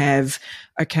tool to have.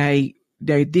 Okay,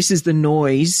 this is the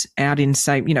noise out in,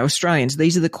 say, Australians.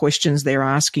 These are the questions they're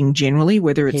asking generally,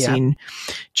 whether it's in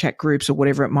chat groups or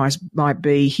whatever it might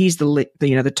be. Here's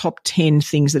the top 10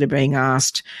 things that are being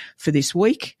asked for this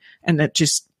week. And that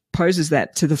just poses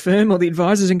that to the firm or the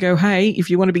advisors and go, hey, if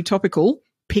you want to be topical,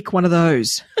 pick one of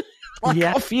those.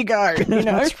 Off you go.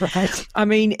 That's right. I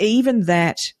mean, even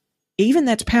that's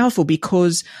powerful,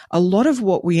 because a lot of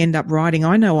what we end up writing,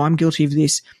 I know I'm guilty of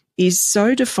this, is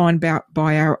so defined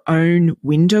by our own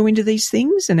window into these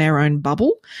things and our own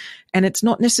bubble. And it's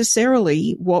not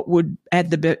necessarily what would add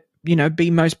be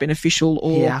most beneficial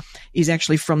or is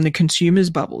actually from the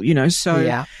consumer's bubble,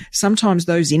 So sometimes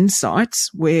those insights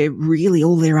where really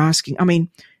all they're asking, I mean,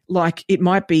 like it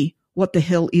might be, what the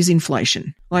hell is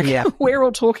inflation? We're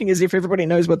all talking as if everybody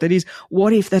knows what that is.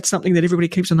 What if that's something that everybody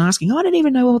keeps on asking? I don't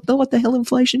even know what the hell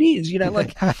inflation is,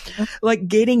 like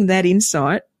getting that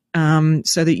insight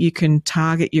so that you can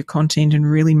target your content and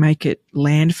really make it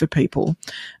land for people.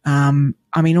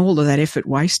 I mean, all of that effort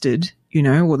wasted,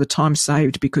 or the time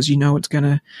saved because it's going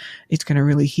to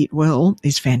really hit well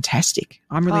is fantastic.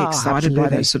 I'm really excited by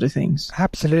those sort of things.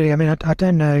 Absolutely. I mean, I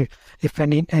don't know if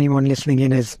anyone listening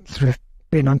in has sort of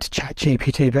been onto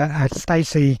ChatGPT, but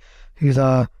Stacey, who's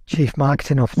our chief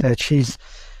marketing officer, she's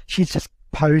just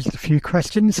posed a few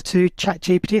questions to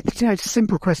ChatGPT.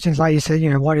 Simple questions like you said,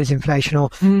 what is inflation, or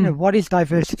what is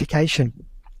diversification?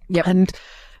 Yep. And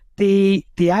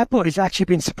the output has actually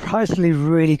been surprisingly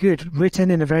really good,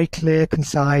 written in a very clear,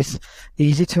 concise,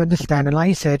 easy to understand. And like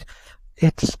you said,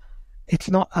 it's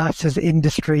not us as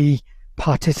industry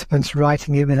participants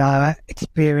writing it with our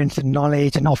experience and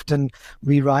knowledge, and often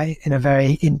we write in a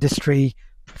very industry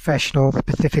professional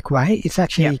specific way. It's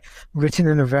actually written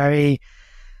in a very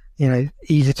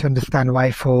easy to understand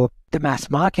way for the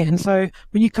mass market. And so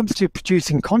when it comes to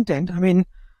producing content, I mean,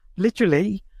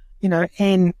 literally,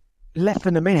 in less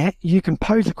than a minute, you can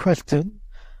pose a question,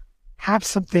 have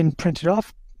something printed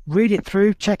off, read it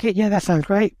through, check it. Yeah, that sounds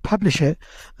great. Publish it.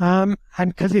 And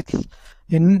because it's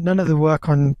none of the work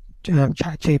on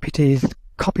ChatGPT is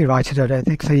copyrighted, I don't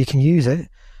think, so you can use it.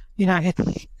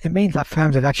 It means that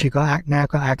firms have actually now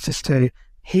got access to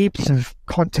heaps of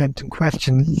content and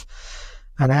questions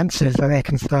and answers that they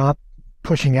can start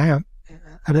pushing out.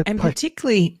 And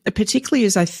particularly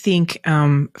as I think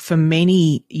for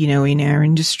many, in our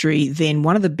industry, then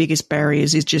one of the biggest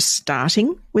barriers is just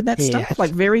starting with that stuff. Like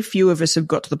very few of us have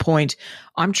got to the point,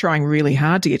 I'm trying really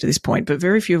hard to get to this point, but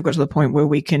very few have got to the point where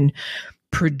we can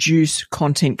produce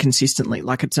content consistently,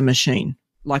 like it's a machine,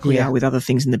 like we are with other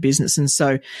things in the business. And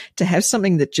so to have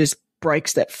something that just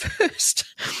breaks that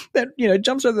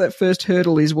jumps over that first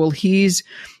hurdle is, well, here's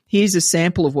a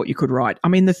sample of what you could write. I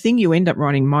mean, the thing you end up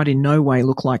writing might in no way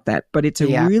look like that, but it's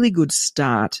a really good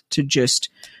start to just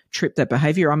trip that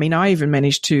behavior. I mean, I even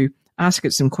managed to ask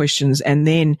it some questions, and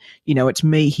then, it's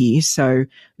me here. So,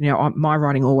 my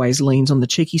writing always leans on the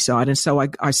cheeky side. And so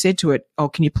I said to it, oh,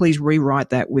 can you please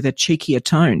rewrite that with a cheekier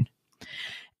tone?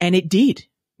 And it did.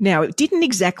 Now, it didn't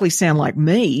exactly sound like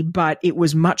me, but it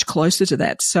was much closer to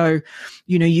that. So,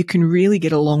 you can really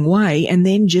get a long way and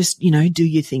then just, do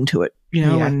your thing to it,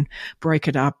 and break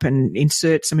it up and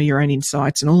insert some of your own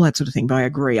insights and all that sort of thing. But I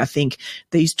agree. I think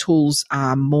these tools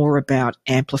are more about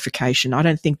amplification. I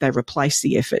don't think they replace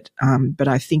the effort, but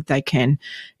I think they can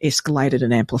escalate it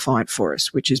and amplify it for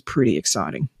us, which is pretty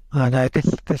exciting. I know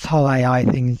this whole AI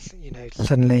thing,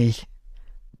 suddenly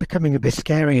becoming a bit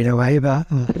scary in a way, but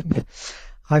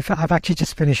I've actually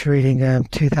just finished reading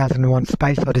 2001: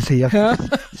 Space Odyssey. I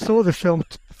saw the film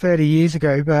 30 years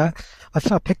ago, but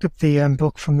I picked up the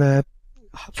book from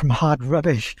Hard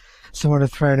Rubbish someone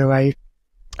had thrown away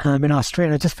in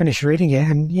Australia. I just finished reading it,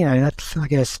 and that's, I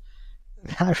guess,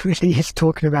 that really is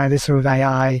talking about this sort of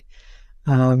AI,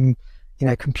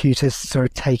 computers sort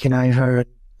of taking over.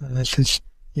 And it's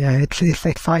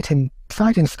exciting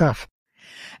stuff.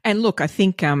 And look, I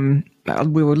think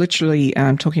we were literally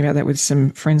talking about that with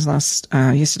some friends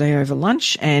yesterday over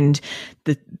lunch, and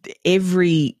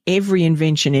every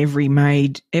invention ever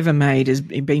made has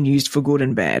been used for good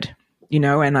and bad,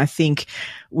 and I think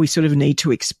we sort of need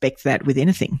to expect that with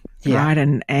anything, right?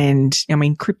 And I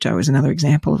mean, crypto is another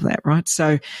example of that, right?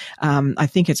 So I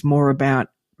think it's more about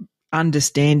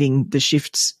understanding the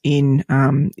shifts in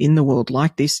the world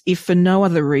like this, if for no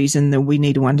other reason than we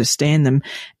need to understand them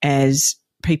as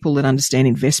people that understand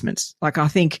investments. Like, I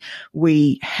think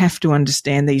we have to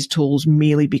understand these tools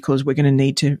merely because we're going to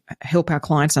need to help our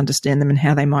clients understand them and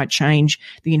how they might change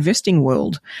the investing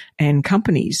world and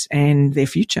companies and their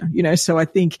future, So I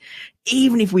think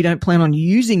even if we don't plan on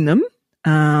using them,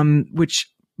 which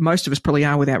most of us probably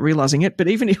are without realizing it, but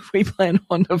even if we plan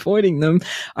on avoiding them,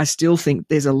 I still think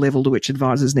there's a level to which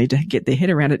advisors need to get their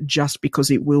head around it, just because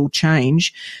it will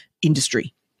change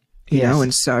industry.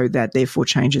 And so that therefore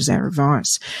changes our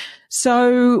advice.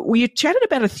 So we chatted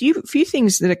about a few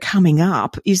things that are coming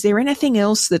up. Is there anything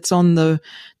else that's on the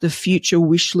future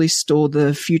wish list or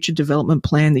the future development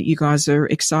plan that you guys are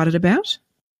excited about?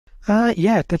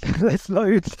 There's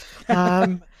loads.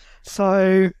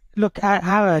 So look,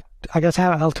 our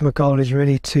ultimate goal is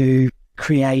really to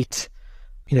create,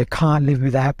 can't live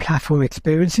without platform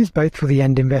experiences, both for the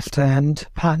end investor and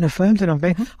partner firms. And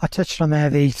I touched on there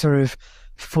the sort of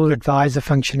full advisor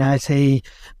functionality.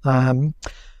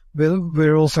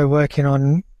 We're also working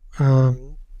on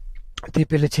the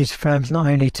ability to firms not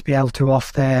only to be able to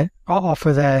offer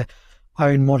their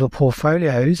own model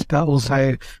portfolios, but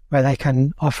also where they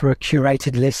can offer a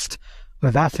curated list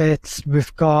of assets.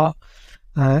 We've got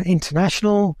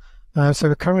international,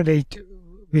 so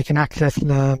we can access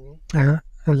the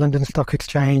London Stock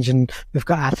Exchange, and we've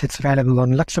got assets available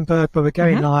on Luxembourg, but we're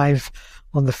going live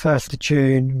on the 1st of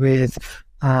June with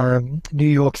New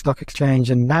York Stock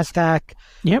Exchange and NASDAQ.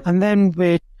 Yep. And then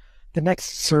the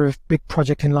next sort of big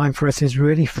project in line for us is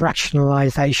really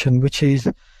fractionalization, which is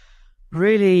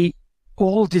really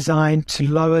all designed to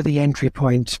lower the entry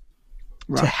point,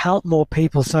 to help more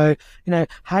people. So,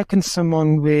 how can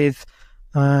someone with,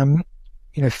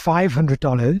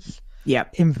 $500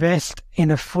 invest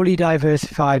in a fully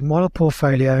diversified model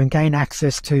portfolio and gain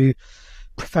access to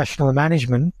professional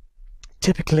management?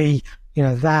 Typically,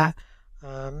 that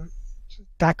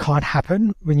can't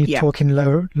happen when you're talking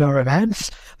lower amounts.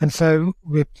 And so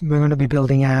we're going to be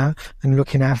building out and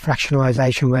looking at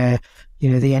fractionalization where,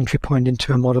 the entry point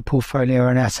into a model portfolio or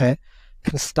an asset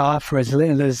can start for as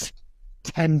little as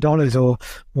 $10 or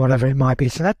whatever it might be.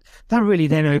 So that really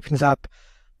then opens up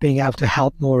being able to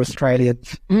help more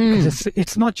Australians. Because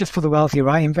it's not just for the wealthy,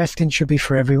 right? Investing should be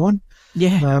for everyone.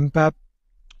 But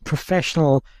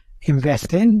professional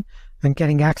investing and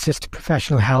getting access to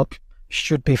professional help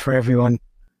should be for everyone.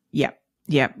 Yeah.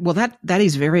 Well, that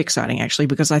is very exciting, actually,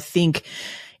 because I think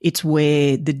it's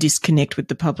where the disconnect with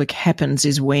the public happens,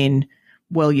 is when,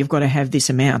 well, you've got to have this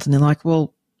amount. And they're like,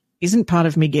 well, isn't part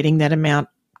of me getting that amount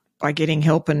by getting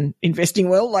help and investing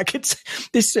well? Like, it's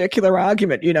this circular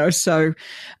argument, So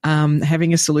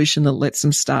having a solution that lets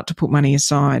them start to put money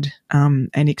aside and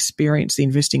experience the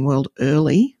investing world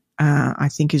early, I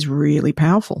think is really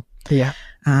powerful. Yeah.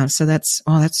 So that's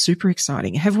super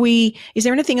exciting. Is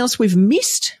there anything else we've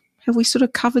missed? Have we sort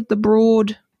of covered the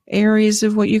broad areas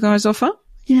of what you guys offer?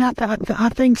 Yeah, I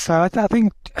think so. I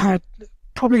think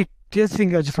probably the other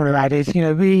thing I just want to add is,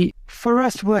 for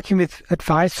us working with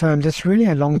advice firms, it's really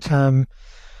a long-term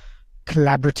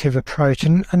collaborative approach,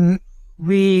 and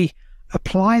we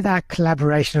apply that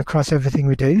collaboration across everything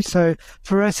we do. So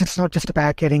for us, it's not just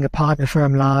about getting a partner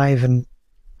firm live and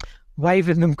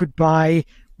waving them goodbye,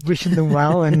 wishing them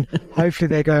well, and hopefully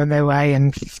they're going their way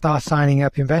and start signing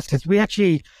up investors. We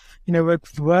actually,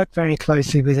 work very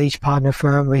closely with each partner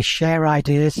firm. We share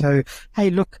ideas. So, hey,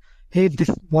 look, here's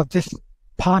what this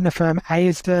partner firm A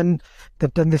has done.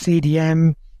 They've done this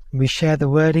EDM. We share the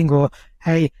wording. Or,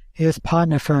 hey, here's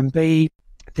partner firm B.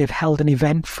 They've held an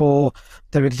event for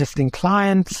their existing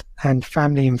clients and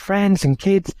family and friends and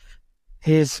kids.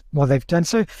 Here's what they've done.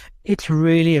 So it's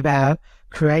really about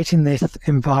creating this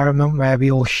environment where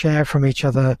we all share from each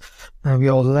other and we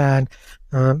all learn.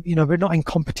 We're not in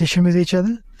competition with each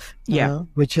other. Yeah.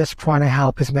 We're just trying to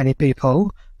help as many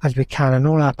people as we can. And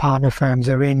all our partner firms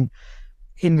are in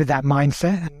with that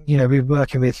mindset. And, we're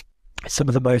working with some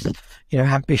of the most,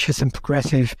 ambitious and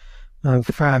progressive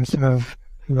firms, some of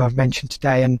who I've mentioned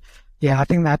today. And yeah, I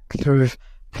think that sort of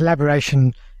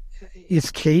collaboration is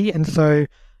key. And so,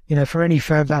 for any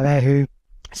firms out there who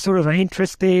sort of are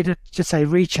interested, just say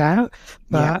reach out.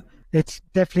 But it's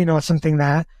definitely not something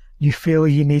that you feel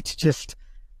you need to just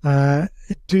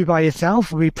do by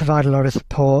yourself. We provide a lot of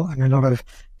support and a lot of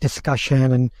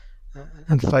discussion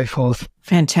and so forth.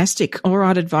 Fantastic. All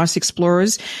right, Advice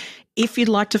Explorers. If you'd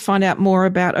like to find out more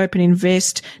about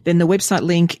OpenInvest, then the website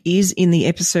link is in the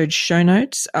episode show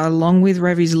notes, along with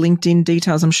Ravi's LinkedIn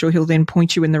details. I'm sure he'll then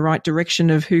point you in the right direction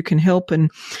of who can help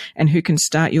and who can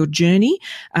start your journey.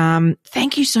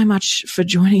 Thank you so much for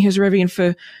joining us, Ravi, and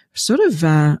for sort of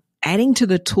adding to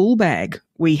the tool bag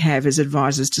we have as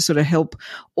advisors to sort of help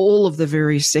all of the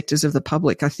various sectors of the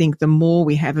public. I think the more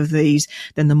we have of these,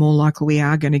 then the more likely we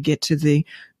are going to get to the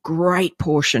great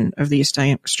portion of the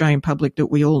Australian public that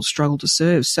we all struggle to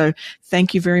serve. So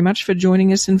thank you very much for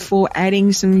joining us and for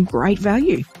adding some great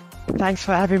value. Thanks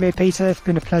for having me, Peter. It's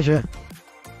been a pleasure.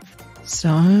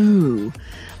 So,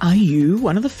 are you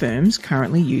one of the firms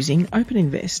currently using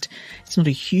OpenInvest? It's not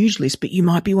a huge list, but you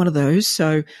might be one of those.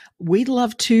 So we'd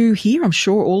love to hear. I'm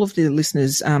sure all of the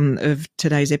listeners of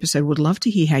today's episode would love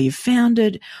to hear how you found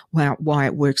it, why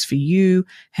it works for you,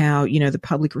 how, the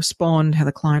public respond, how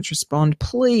the clients respond.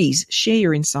 Please share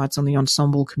your insights on the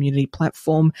Ensombl community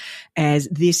platform, as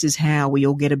this is how we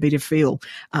all get a better feel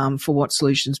for what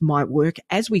solutions might work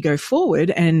as we go forward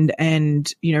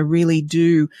and really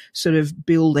do sort of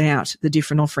build out the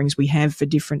different offerings we have for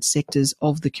different sectors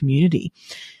of the community.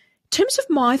 In terms of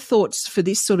my thoughts for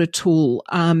this sort of tool,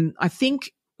 I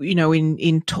think,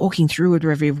 in talking through it,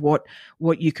 Ravi, of what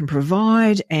you can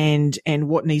provide and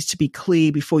what needs to be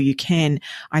clear before you can,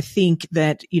 I think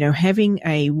that, having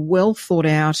a well thought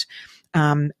out,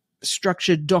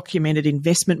 structured, documented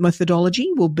investment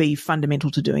methodology will be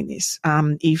fundamental to doing this.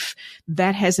 If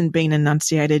that hasn't been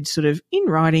enunciated sort of in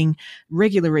writing,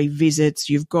 regular revisits,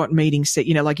 you've got meetings set,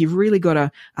 you've really got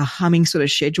a humming sort of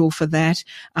schedule for that.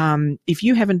 If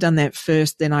you haven't done that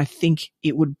first, then I think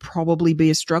it would probably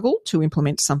be a struggle to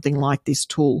implement something like this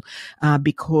tool,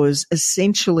 because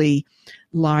essentially,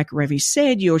 like Ravi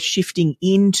said, you're shifting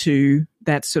into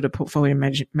that sort of portfolio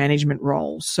management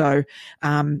role. So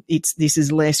this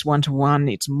is less one-to-one.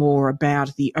 It's more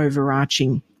about the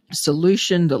overarching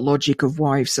solution, the logic of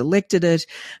why you've selected it,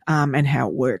 and how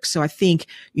it works. So I think,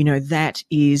 that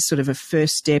is sort of a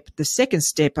first step. The second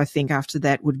step, I think, after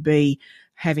that would be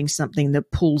having something that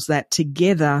pulls that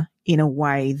together in a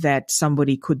way that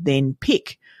somebody could then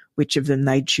pick which of them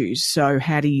they choose. So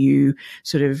how do you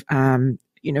sort of,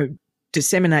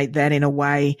 disseminate that in a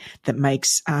way that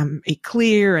makes it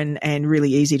clear and really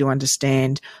easy to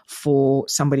understand for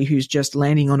somebody who's just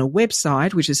landing on a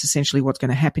website, which is essentially what's going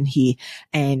to happen here,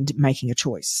 and making a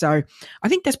choice. So I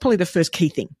think that's probably the first key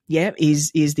thing,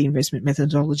 is the investment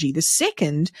methodology. The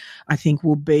second, I think,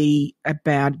 will be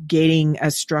about getting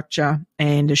a structure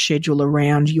and a schedule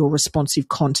around your responsive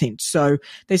content. So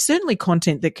there's certainly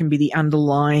content that can be the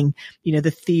underlying,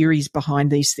 the theories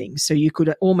behind these things. So you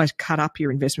could almost cut up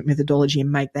your investment methodology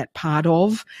and make that part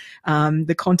of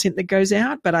the content that goes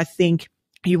out. But I think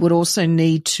you would also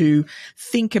need to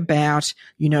think about,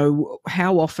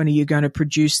 how often are you going to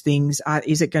produce things?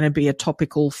 Is it going to be a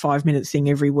topical 5-minute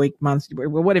thing every week, month,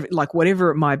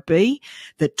 whatever it might be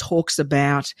that talks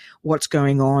about what's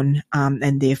going on,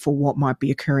 and therefore what might be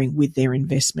occurring with their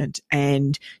investment,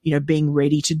 and, being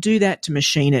ready to do that, to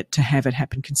machine it, to have it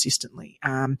happen consistently,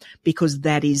 because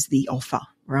that is the offer.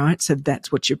 Right. So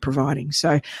that's what you're providing.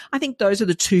 So I think those are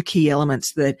the two key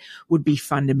elements that would be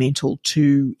fundamental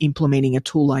to implementing a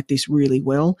tool like this really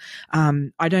well.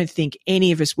 I don't think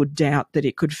any of us would doubt that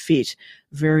it could fit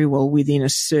very well within a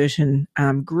certain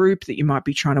group that you might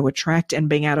be trying to attract, and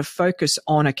being able to focus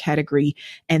on a category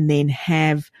and then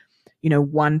have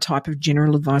one type of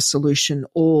general advice solution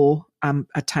or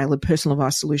a tailored personal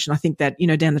advice solution. I think that,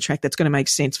 down the track, that's going to make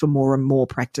sense for more and more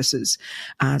practices,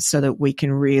 so that we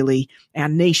can really, our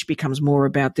niche becomes more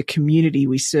about the community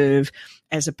we serve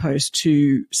as opposed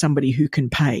to somebody who can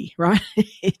pay, right?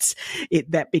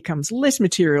 That becomes less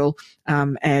material,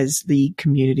 as the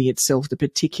community itself, the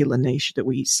particular niche that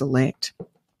we select.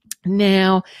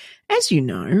 Now, as you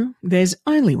know, there's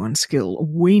only one skill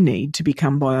we need to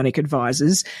become bionic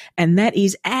advisors, and that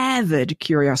is avid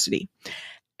curiosity.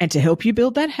 And to help you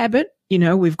build that habit,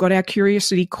 we've got our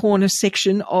Curiosity Corner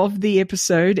section of the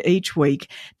episode each week.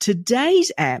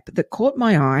 Today's app that caught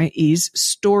my eye is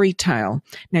Storytail.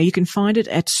 Now, you can find it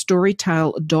at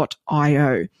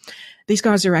storytail.io. These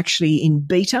guys are actually in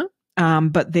beta,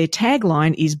 but their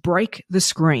tagline is break the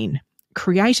screen.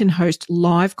 Create and host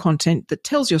live content that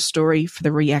tells your story for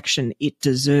the reaction it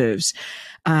deserves.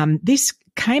 This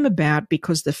came about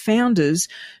because the founders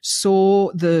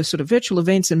saw the sort of virtual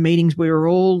events and meetings we were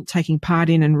all taking part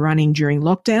in and running during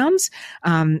lockdowns,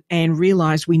 and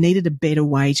realized we needed a better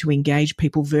way to engage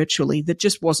people virtually that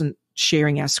just wasn't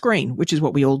sharing our screen, which is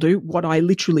what we all do. What I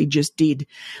literally just did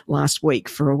last week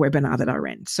for a webinar that I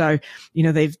ran. So,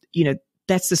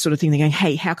 that's the sort of thing they're going,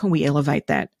 hey, how can we elevate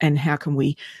that? And how can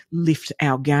we lift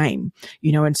our game?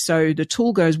 And so the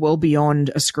tool goes well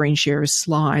beyond a screen share of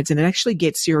slides, and it actually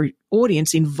gets your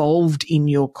audience involved in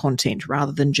your content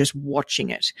rather than just watching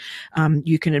it.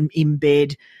 You can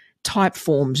embed type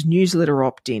forms, newsletter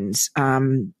opt-ins,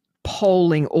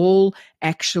 polling, all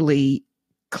actually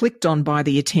clicked on by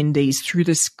the attendees through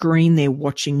the screen they're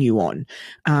watching you on,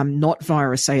 not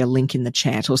via, say, a link in the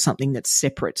chat or something that's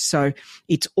separate. So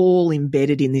it's all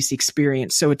embedded in this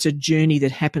experience. So it's a journey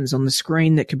that happens on the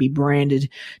screen that can be branded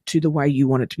to the way you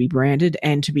want it to be branded.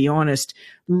 And to be honest,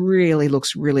 really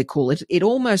looks really cool. It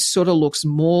almost sort of looks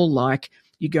more like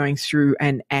you're going through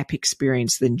an app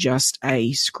experience than just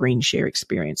a screen share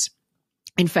experience.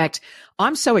 In fact,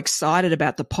 I'm so excited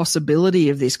about the possibility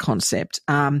of this concept.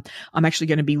 I'm actually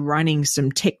going to be running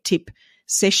some tech tip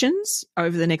sessions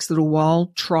over the next little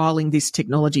while, trialing this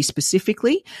technology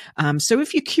specifically. So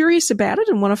if you're curious about it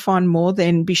and want to find more,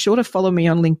 then be sure to follow me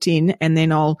on LinkedIn, and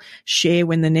then I'll share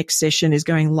when the next session is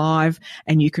going live,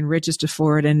 and you can register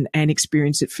for it and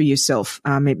experience it for yourself.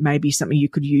 It may be something you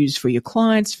could use for your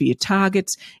clients, for your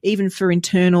targets, even for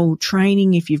internal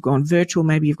training. If you've gone virtual,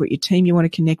 maybe you've got your team you want to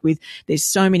connect with. There's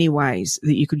so many ways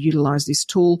that you could utilize this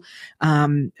tool,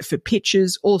 for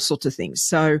pitches, all sorts of things.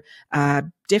 So,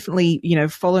 definitely,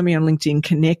 follow me on LinkedIn,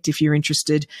 connect if you're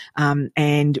interested,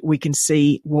 and we can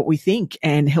see what we think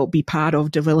and help be part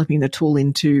of developing the tool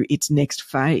into its next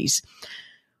phase.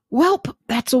 Well,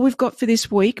 that's all we've got for this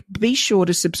week. Be sure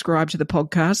to subscribe to the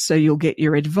podcast so you'll get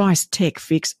your AdviceTech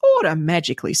fix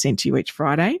automatically sent to you each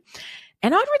Friday.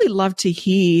 And I'd really love to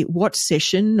hear what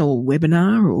session or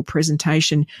webinar or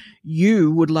presentation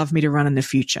you would love me to run in the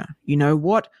future.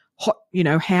 What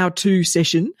how-to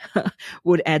session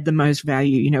would add the most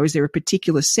value? Is there a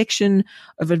particular section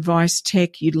of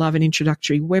AdviceTech you'd love an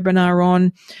introductory webinar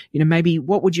on? Maybe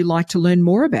what would you like to learn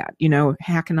more about?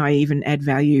 How can I even add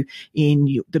value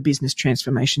in the business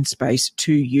transformation space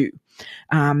to you?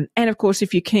 And of course,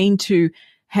 if you're keen to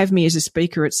have me as a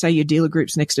speaker at, say, your dealer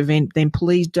group's next event, then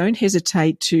please don't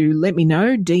hesitate to let me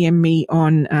know, DM me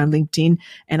on LinkedIn,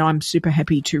 and I'm super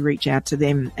happy to reach out to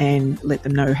them and let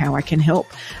them know how I can help.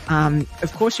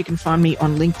 Of course, you can find me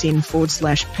on LinkedIn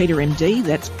 /PeitaMD.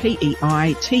 That's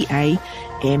PEITAMD.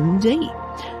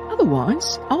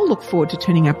 Otherwise, I'll look forward to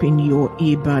turning up in your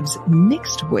earbuds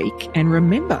next week. And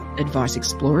remember, Advice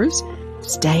Explorers,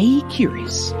 stay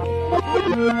curious.